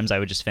lot of the times I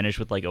would just finish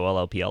with like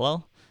OLL,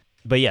 PLL.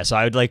 But yeah, so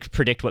I would like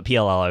predict what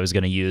PLL I was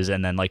going to use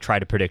and then like try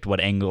to predict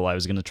what angle I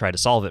was going to try to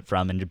solve it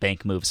from and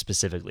bank moves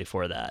specifically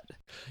for that.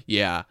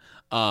 Yeah.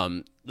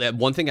 That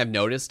one thing I've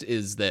noticed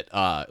is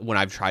that when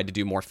I've tried to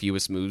do more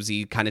fewest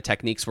movesy kind of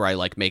techniques where I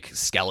like make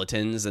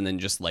skeletons and then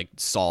just like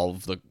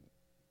solve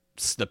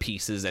the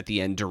pieces at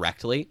the end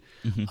directly,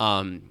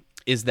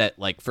 is that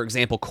like, for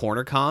example,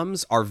 corner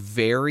comms are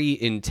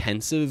very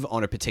intensive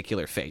on a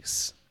particular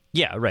face.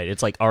 Yeah, right.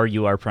 It's like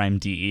RU R prime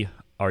D,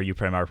 RU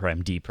prime R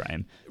prime D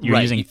prime. You're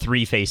Right. using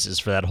 3 faces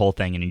for that whole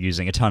thing, and you're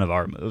using a ton of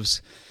R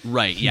moves.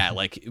 Right. Yeah.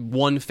 Like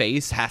one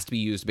face has to be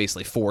used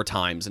basically 4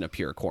 times in a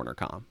pure corner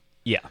comm.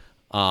 Yeah.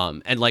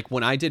 And like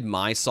when I did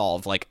my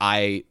solve, like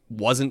I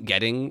wasn't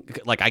getting,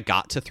 like I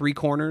got to 3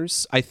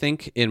 corners, I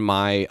think, in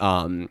my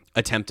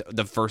attempt,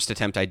 the first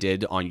attempt I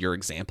did on your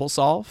example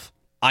solve.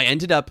 I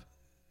ended up,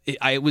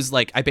 I was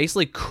like, I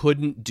basically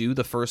couldn't do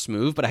the first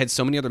move, but I had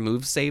so many other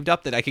moves saved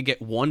up that I could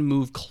get one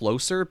move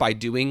closer by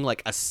doing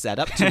like a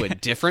setup to a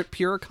different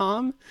pure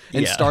comm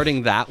and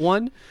starting that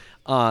one.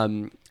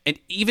 And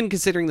even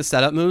considering the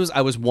setup moves,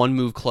 I was one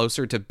move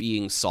closer to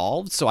being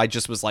solved. So I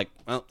just was like,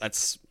 well,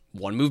 that's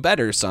one move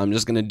better, so I'm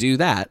just going to do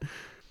that.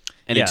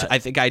 And I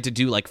think I had to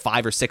do like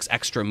 5 or 6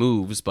 extra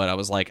moves, but I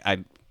was like,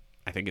 I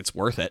think it's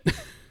worth it.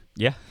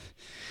 Yeah.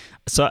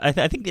 So I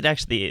think that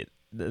actually,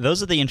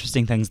 those are the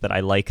interesting things that I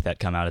like that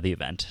come out of the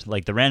event.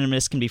 Like, the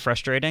randomness can be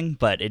frustrating,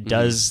 but it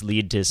does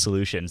lead to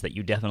solutions that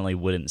you definitely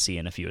wouldn't see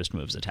in a fewest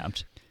moves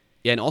attempt.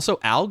 Yeah, and also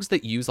algs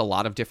that use a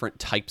lot of different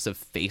types of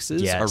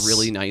faces are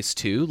really nice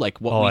too. Like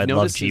what we've I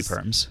noticed love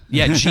G-perms.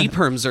 Yeah,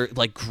 G-perms are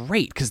like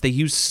great because they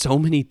use so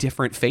many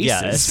different faces.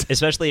 Yeah,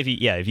 especially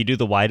if you do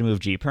the wide move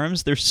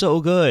G-perms, they're so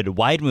good.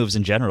 Wide moves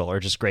in general are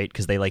just great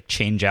because they like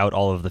change out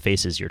all of the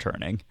faces you're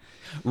turning.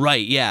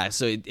 Right. Yeah.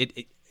 So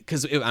it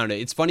because I don't know,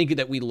 it's funny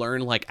that we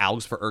learn like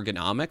algs for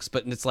ergonomics,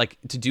 but it's like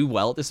to do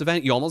well at this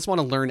event, you almost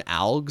want to learn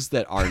algs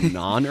that are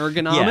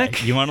non-ergonomic.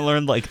 Yeah, you want to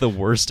learn like the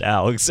worst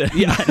algs.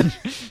 Yeah.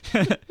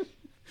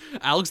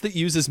 Algs that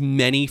use as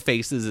many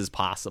faces as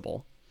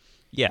possible.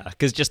 Yeah,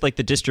 because just like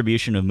the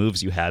distribution of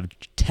moves you have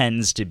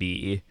tends to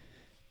be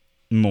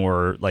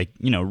more like,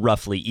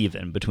 roughly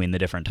even between the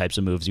different types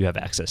of moves you have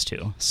access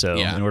to. So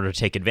in order to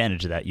take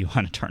advantage of that, you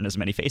want to turn as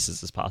many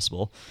faces as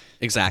possible.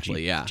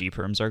 Exactly,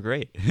 G-perms are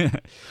great.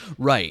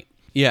 Right.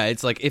 Yeah,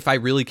 it's like if I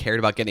really cared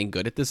about getting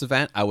good at this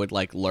event, I would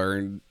like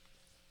learn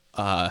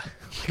like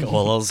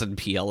OLLs and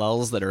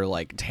PLLs that are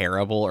like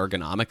terrible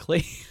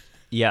ergonomically.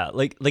 Yeah,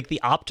 like the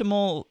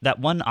optimal, that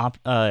one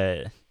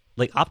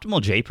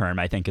optimal J-perm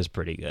I think is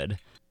pretty good.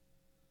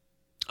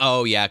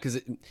 Oh yeah, because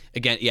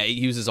it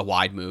uses a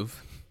wide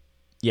move.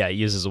 Yeah, it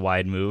uses a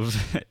wide move,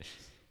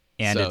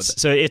 and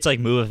it's like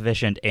move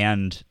efficient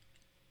and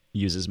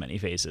uses many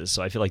faces.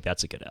 So I feel like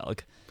that's a good alg.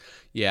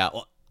 Yeah,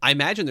 well, I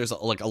imagine there's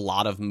like a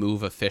lot of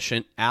move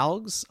efficient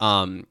algs.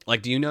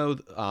 Like, do you know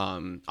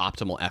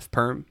optimal F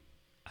perm?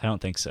 I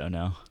don't think so.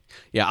 No.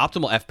 Yeah,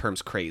 optimal F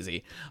perm's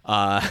crazy.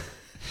 Let's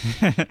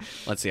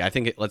see.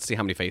 Let's see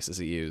how many faces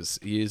it uses.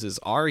 It uses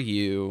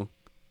RU,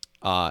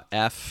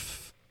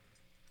 F,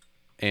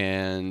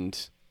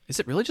 and is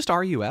it really just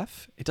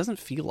RUF? It doesn't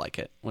feel like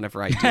it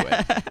whenever I do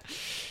it.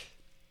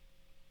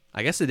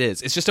 I guess it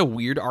is. It's just a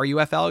weird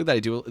RUF alg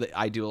that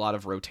I do a lot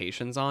of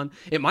rotations on.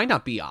 It might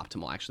not be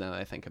optimal actually. Now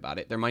that I think about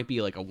it, there might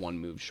be like a one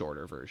move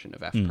shorter version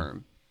of F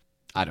perm.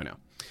 I don't know.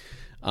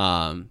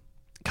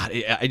 God,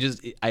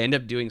 I end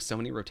up doing so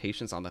many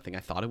rotations on the thing.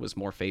 I thought it was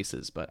more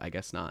faces, but I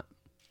guess not.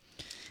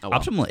 Oh, well.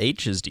 Optimal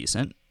H is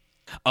decent.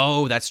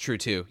 Oh, that's true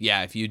too.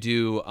 Yeah, if you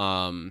do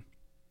or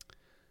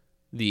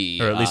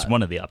at least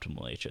one of the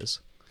optimal H's.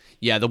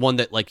 Yeah, the one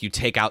that like you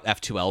take out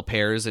F2L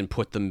pairs and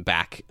put them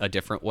back a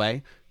different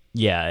way.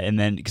 Yeah, and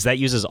then because that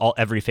uses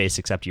every face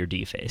except your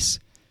D face.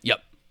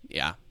 Yep.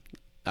 Yeah,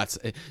 that's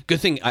a good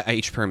thing.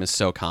 H perm is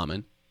so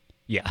common.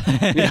 Yeah.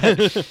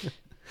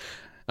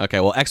 Okay,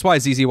 well,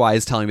 XYZZY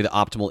is telling me that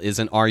optimal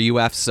isn't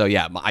RUF, so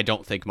yeah, I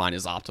don't think mine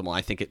is optimal.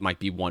 I think it might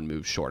be one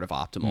move short of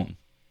optimal.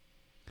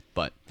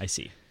 But I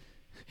see.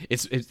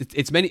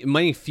 It's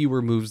many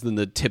fewer moves than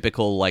the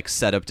typical like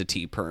setup to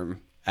T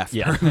perm F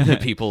perm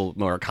that people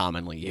more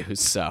commonly use.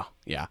 So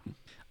yeah.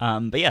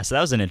 But yeah, so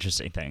that was an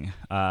interesting thing.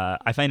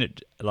 I find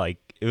it like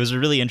it was a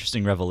really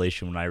interesting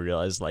revelation when I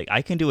realized like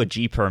I can do a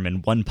G perm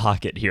in one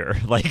pocket here.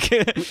 Like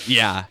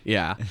yeah.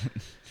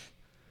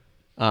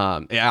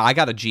 I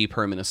got a G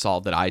perm in a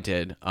solve that I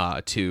did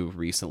too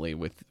recently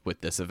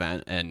with this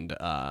event, and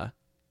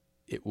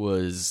it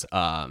was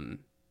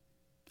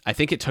I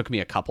think it took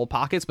me a couple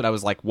pockets, but I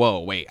was like,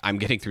 whoa, wait, I'm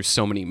getting through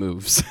so many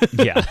moves.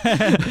 Yeah.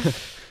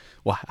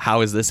 Well,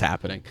 how is this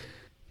happening?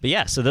 But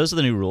yeah, so those are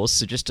the new rules.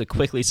 So just to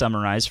quickly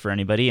summarize for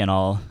anybody, and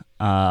I'll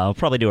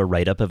probably do a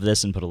write-up of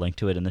this and put a link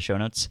to it in the show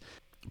notes.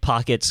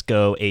 Pockets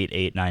go 8,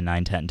 8, 9,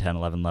 9, 10, 10,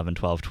 11, 11,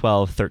 12,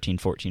 12, 13,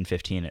 14,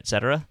 15,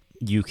 etc.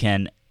 You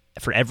can,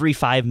 for every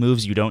 5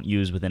 moves you don't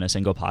use within a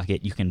single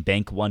pocket, you can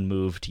bank 1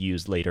 move to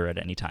use later at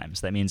any time.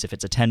 So that means if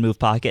it's a 10-move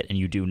pocket and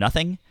you do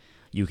nothing,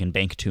 you can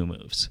bank 2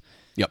 moves.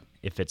 Yep.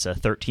 If it's a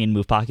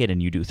 13-move pocket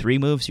and you do 3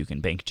 moves, you can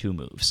bank 2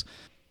 moves.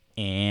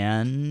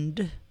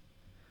 And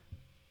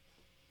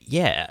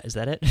yeah, is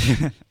that it?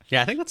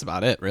 Yeah, I think that's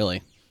about it,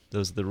 really.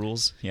 Those are the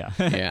rules? Yeah.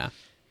 Yeah.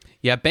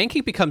 Yeah,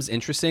 banking becomes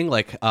interesting.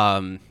 Like,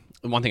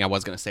 one thing I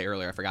was going to say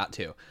earlier, I forgot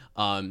to.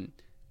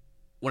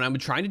 When I'm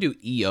trying to do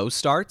EO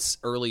starts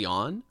early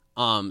on,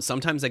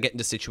 sometimes I get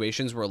into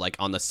situations where, like,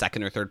 on the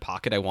second or third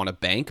pocket, I want to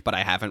bank, but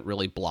I haven't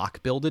really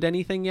block builded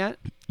anything yet.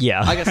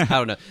 Yeah. I guess, I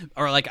don't know.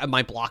 Or, like,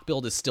 my block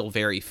build is still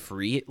very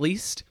free, at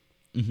least.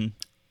 Mm-hmm.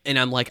 And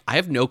I'm like, I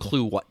have no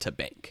clue what to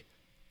bank.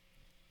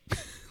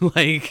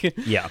 Like,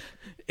 yeah.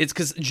 It's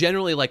because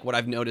generally, like, what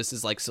I've noticed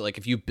is, like, so, like,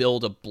 if you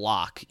build a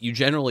block, you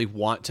generally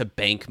want to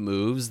bank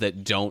moves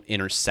that don't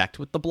intersect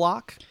with the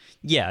block.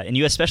 Yeah, and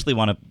you especially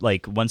want to,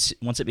 like, once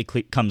it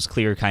becomes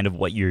clear kind of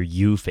what your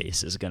U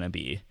face is going to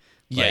be.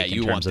 Yeah, like,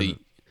 you want the...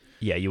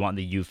 Yeah, you want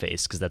the U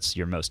face because that's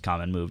your most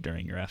common move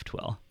during your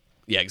F12.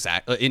 Yeah,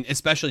 exactly. And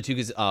especially, too,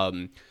 because,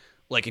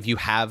 like, if you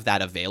have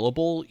that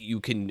available,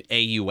 you can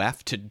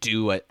AUF to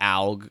do an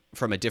ALG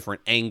from a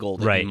different angle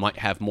that you might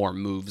have more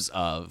moves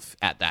of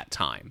at that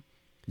time.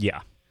 Yeah.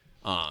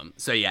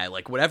 So yeah,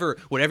 like whatever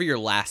your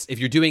last, if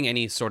you're doing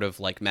any sort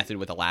of like method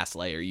with a last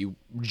layer, you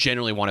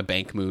generally want to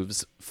bank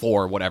moves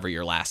for whatever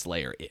your last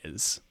layer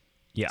is.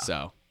 Yeah.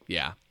 So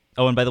yeah.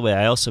 Oh, and by the way,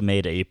 I also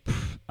made a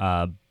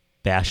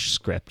bash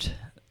script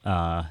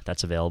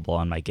that's available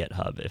on my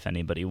GitHub if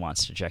anybody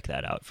wants to check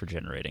that out for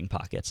generating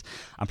pockets.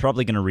 I'm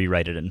probably going to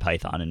rewrite it in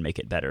Python and make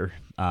it better.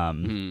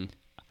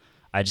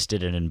 I just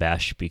did it in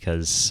Bash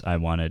because I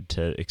wanted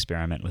to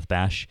experiment with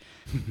Bash,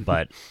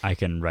 but I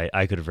could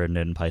have written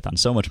it in Python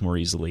so much more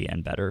easily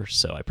and better,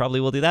 so I probably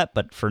will do that,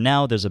 but for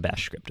now, there's a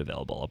Bash script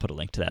available. I'll put a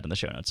link to that in the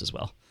show notes as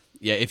well.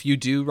 Yeah, if you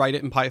do write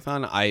it in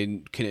Python,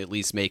 I can at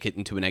least make it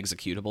into an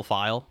executable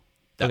file.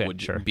 That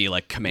would be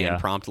like command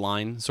prompt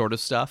line sort of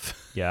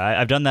stuff. Yeah,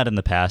 I've done that in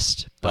the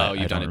past. But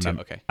you've done it too?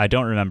 Okay. I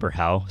don't remember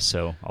how,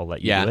 so I'll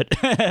let you do it.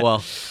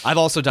 Well, I've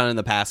also done it in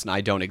the past, and I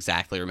don't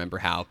exactly remember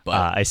how,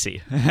 but... I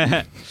see.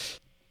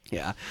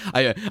 Yeah,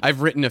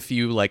 I've written a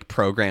few like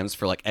programs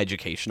for like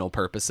educational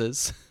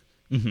purposes,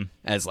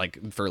 as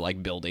like for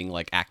like building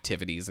like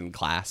activities in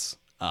class.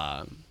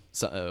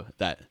 So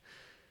that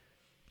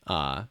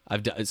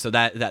I've done. So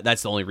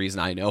that's the only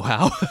reason I know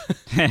how.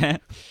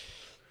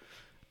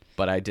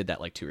 But I did that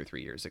like 2 or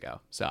 3 years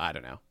ago, so I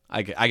don't know.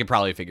 I could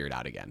probably figure it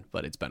out again,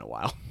 but it's been a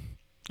while.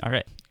 All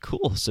right,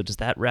 cool. So does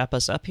that wrap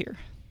us up here?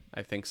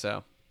 I think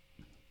so.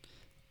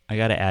 I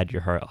got to add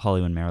your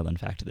Hollywood, Maryland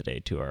fact of the day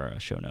to our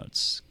show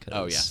notes.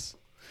 Oh, yes.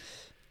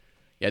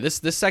 Yeah,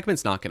 this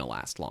segment's not going to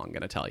last long, I'm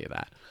going to tell you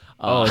that.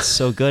 It's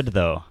so good,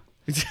 though.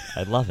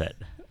 I love it.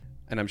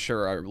 And I'm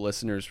sure our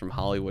listeners from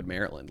Hollywood,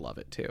 Maryland love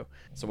it, too.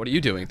 So what are you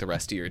doing the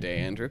rest of your day,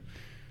 Andrew?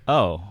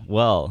 Oh,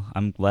 well,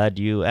 I'm glad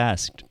you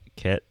asked,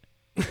 Kit.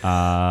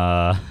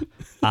 I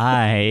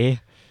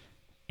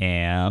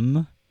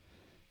am...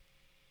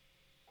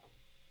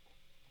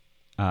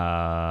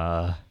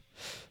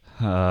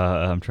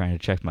 I'm trying to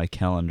check my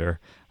calendar.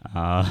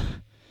 The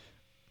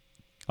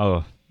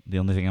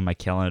only thing on my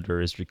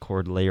calendar is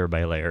record layer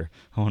by layer.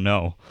 Oh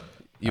no.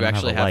 You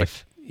actually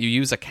have you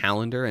use a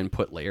calendar and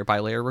put layer by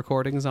layer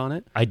recordings on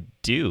it? I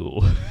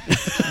do.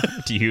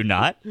 Do you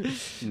not?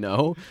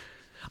 No.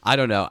 I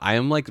don't know. I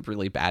am like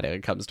really bad when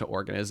it comes to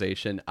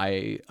organization.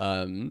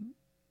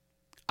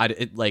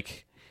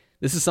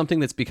 This is something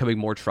that's becoming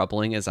more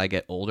troubling as I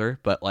get older,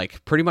 but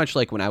like pretty much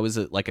like when I was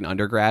like an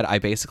undergrad, I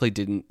basically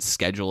didn't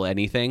schedule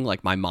anything.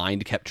 Like my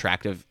mind kept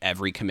track of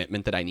every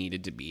commitment that I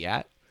needed to be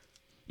at.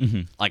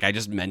 Mm-hmm. Like I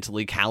just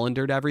mentally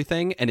calendared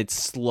everything, and it's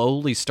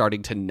slowly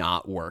starting to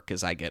not work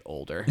as I get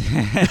older.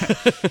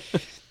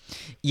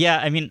 Yeah,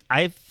 I mean,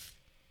 I've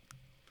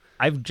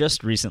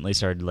just recently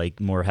started like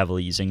more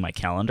heavily using my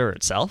calendar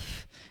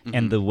itself,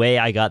 and the way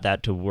I got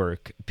that to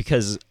work,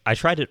 because I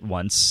tried it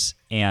once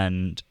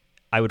and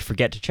I would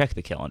forget to check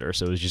the calendar,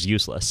 so it was just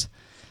useless.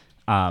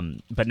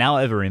 But now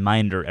I have a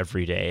reminder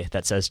every day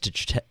that says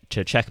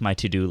to check my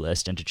to-do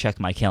list and to check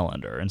my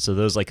calendar, and so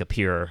those like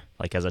appear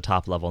like as a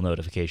top-level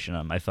notification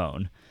on my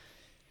phone.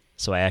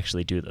 So I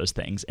actually do those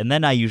things, and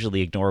then I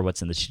usually ignore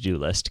what's in the to-do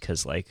list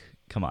because, like,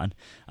 come on.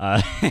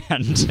 But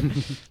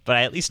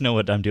I at least know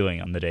what I'm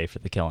doing on the day for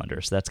the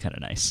calendar, so that's kind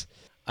of nice.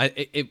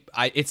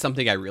 It's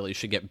something I really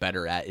should get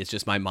better at. It's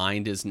just my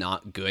mind is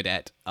not good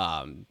at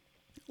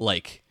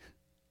like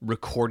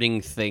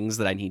recording things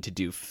that I need to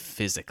do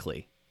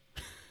physically.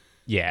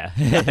 Yeah.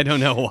 I don't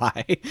know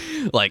why.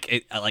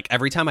 Like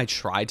every time I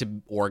try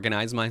to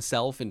organize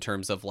myself in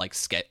terms of like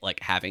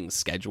having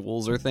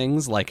schedules or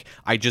things, like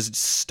I just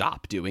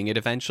stop doing it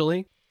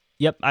eventually.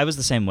 Yep, I was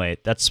the same way.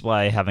 That's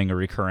why having a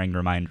recurring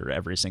reminder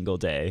every single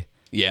day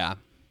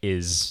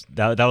is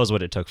that was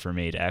what it took for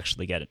me to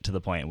actually get it to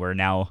the point where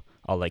now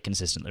I'll like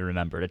consistently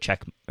remember to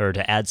check or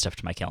to add stuff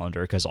to my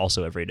calendar, because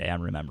also every day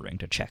I'm remembering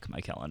to check my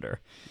calendar.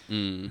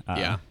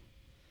 Yeah.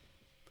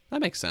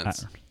 That makes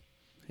sense.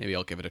 Maybe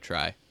I'll give it a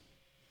try.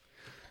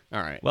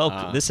 All right.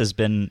 Well, this has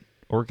been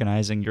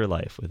Organizing Your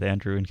Life with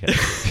Andrew and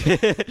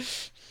Kevin.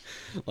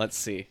 Let's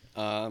see.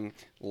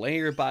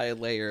 Layer by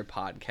Layer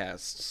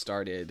podcast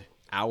started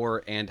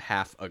hour and a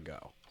half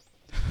ago.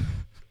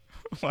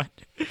 What?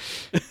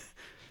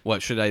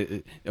 What should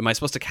I? Am I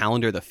supposed to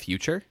calendar the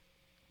future?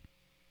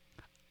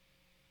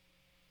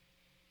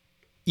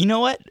 You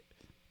know what?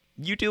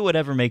 You do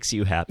whatever makes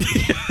you happy.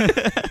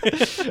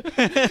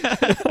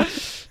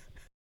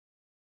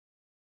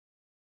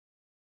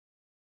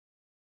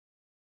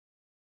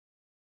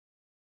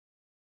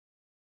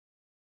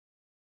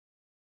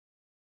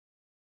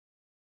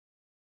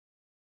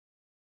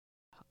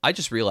 I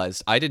just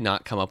realized I did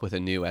not come up with a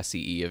new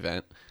SEE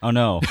event. Oh,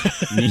 no.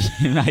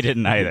 I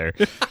didn't either.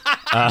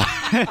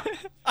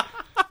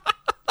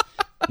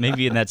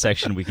 Maybe in that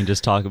section we can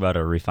just talk about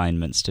our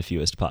refinements to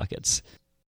fewest pockets.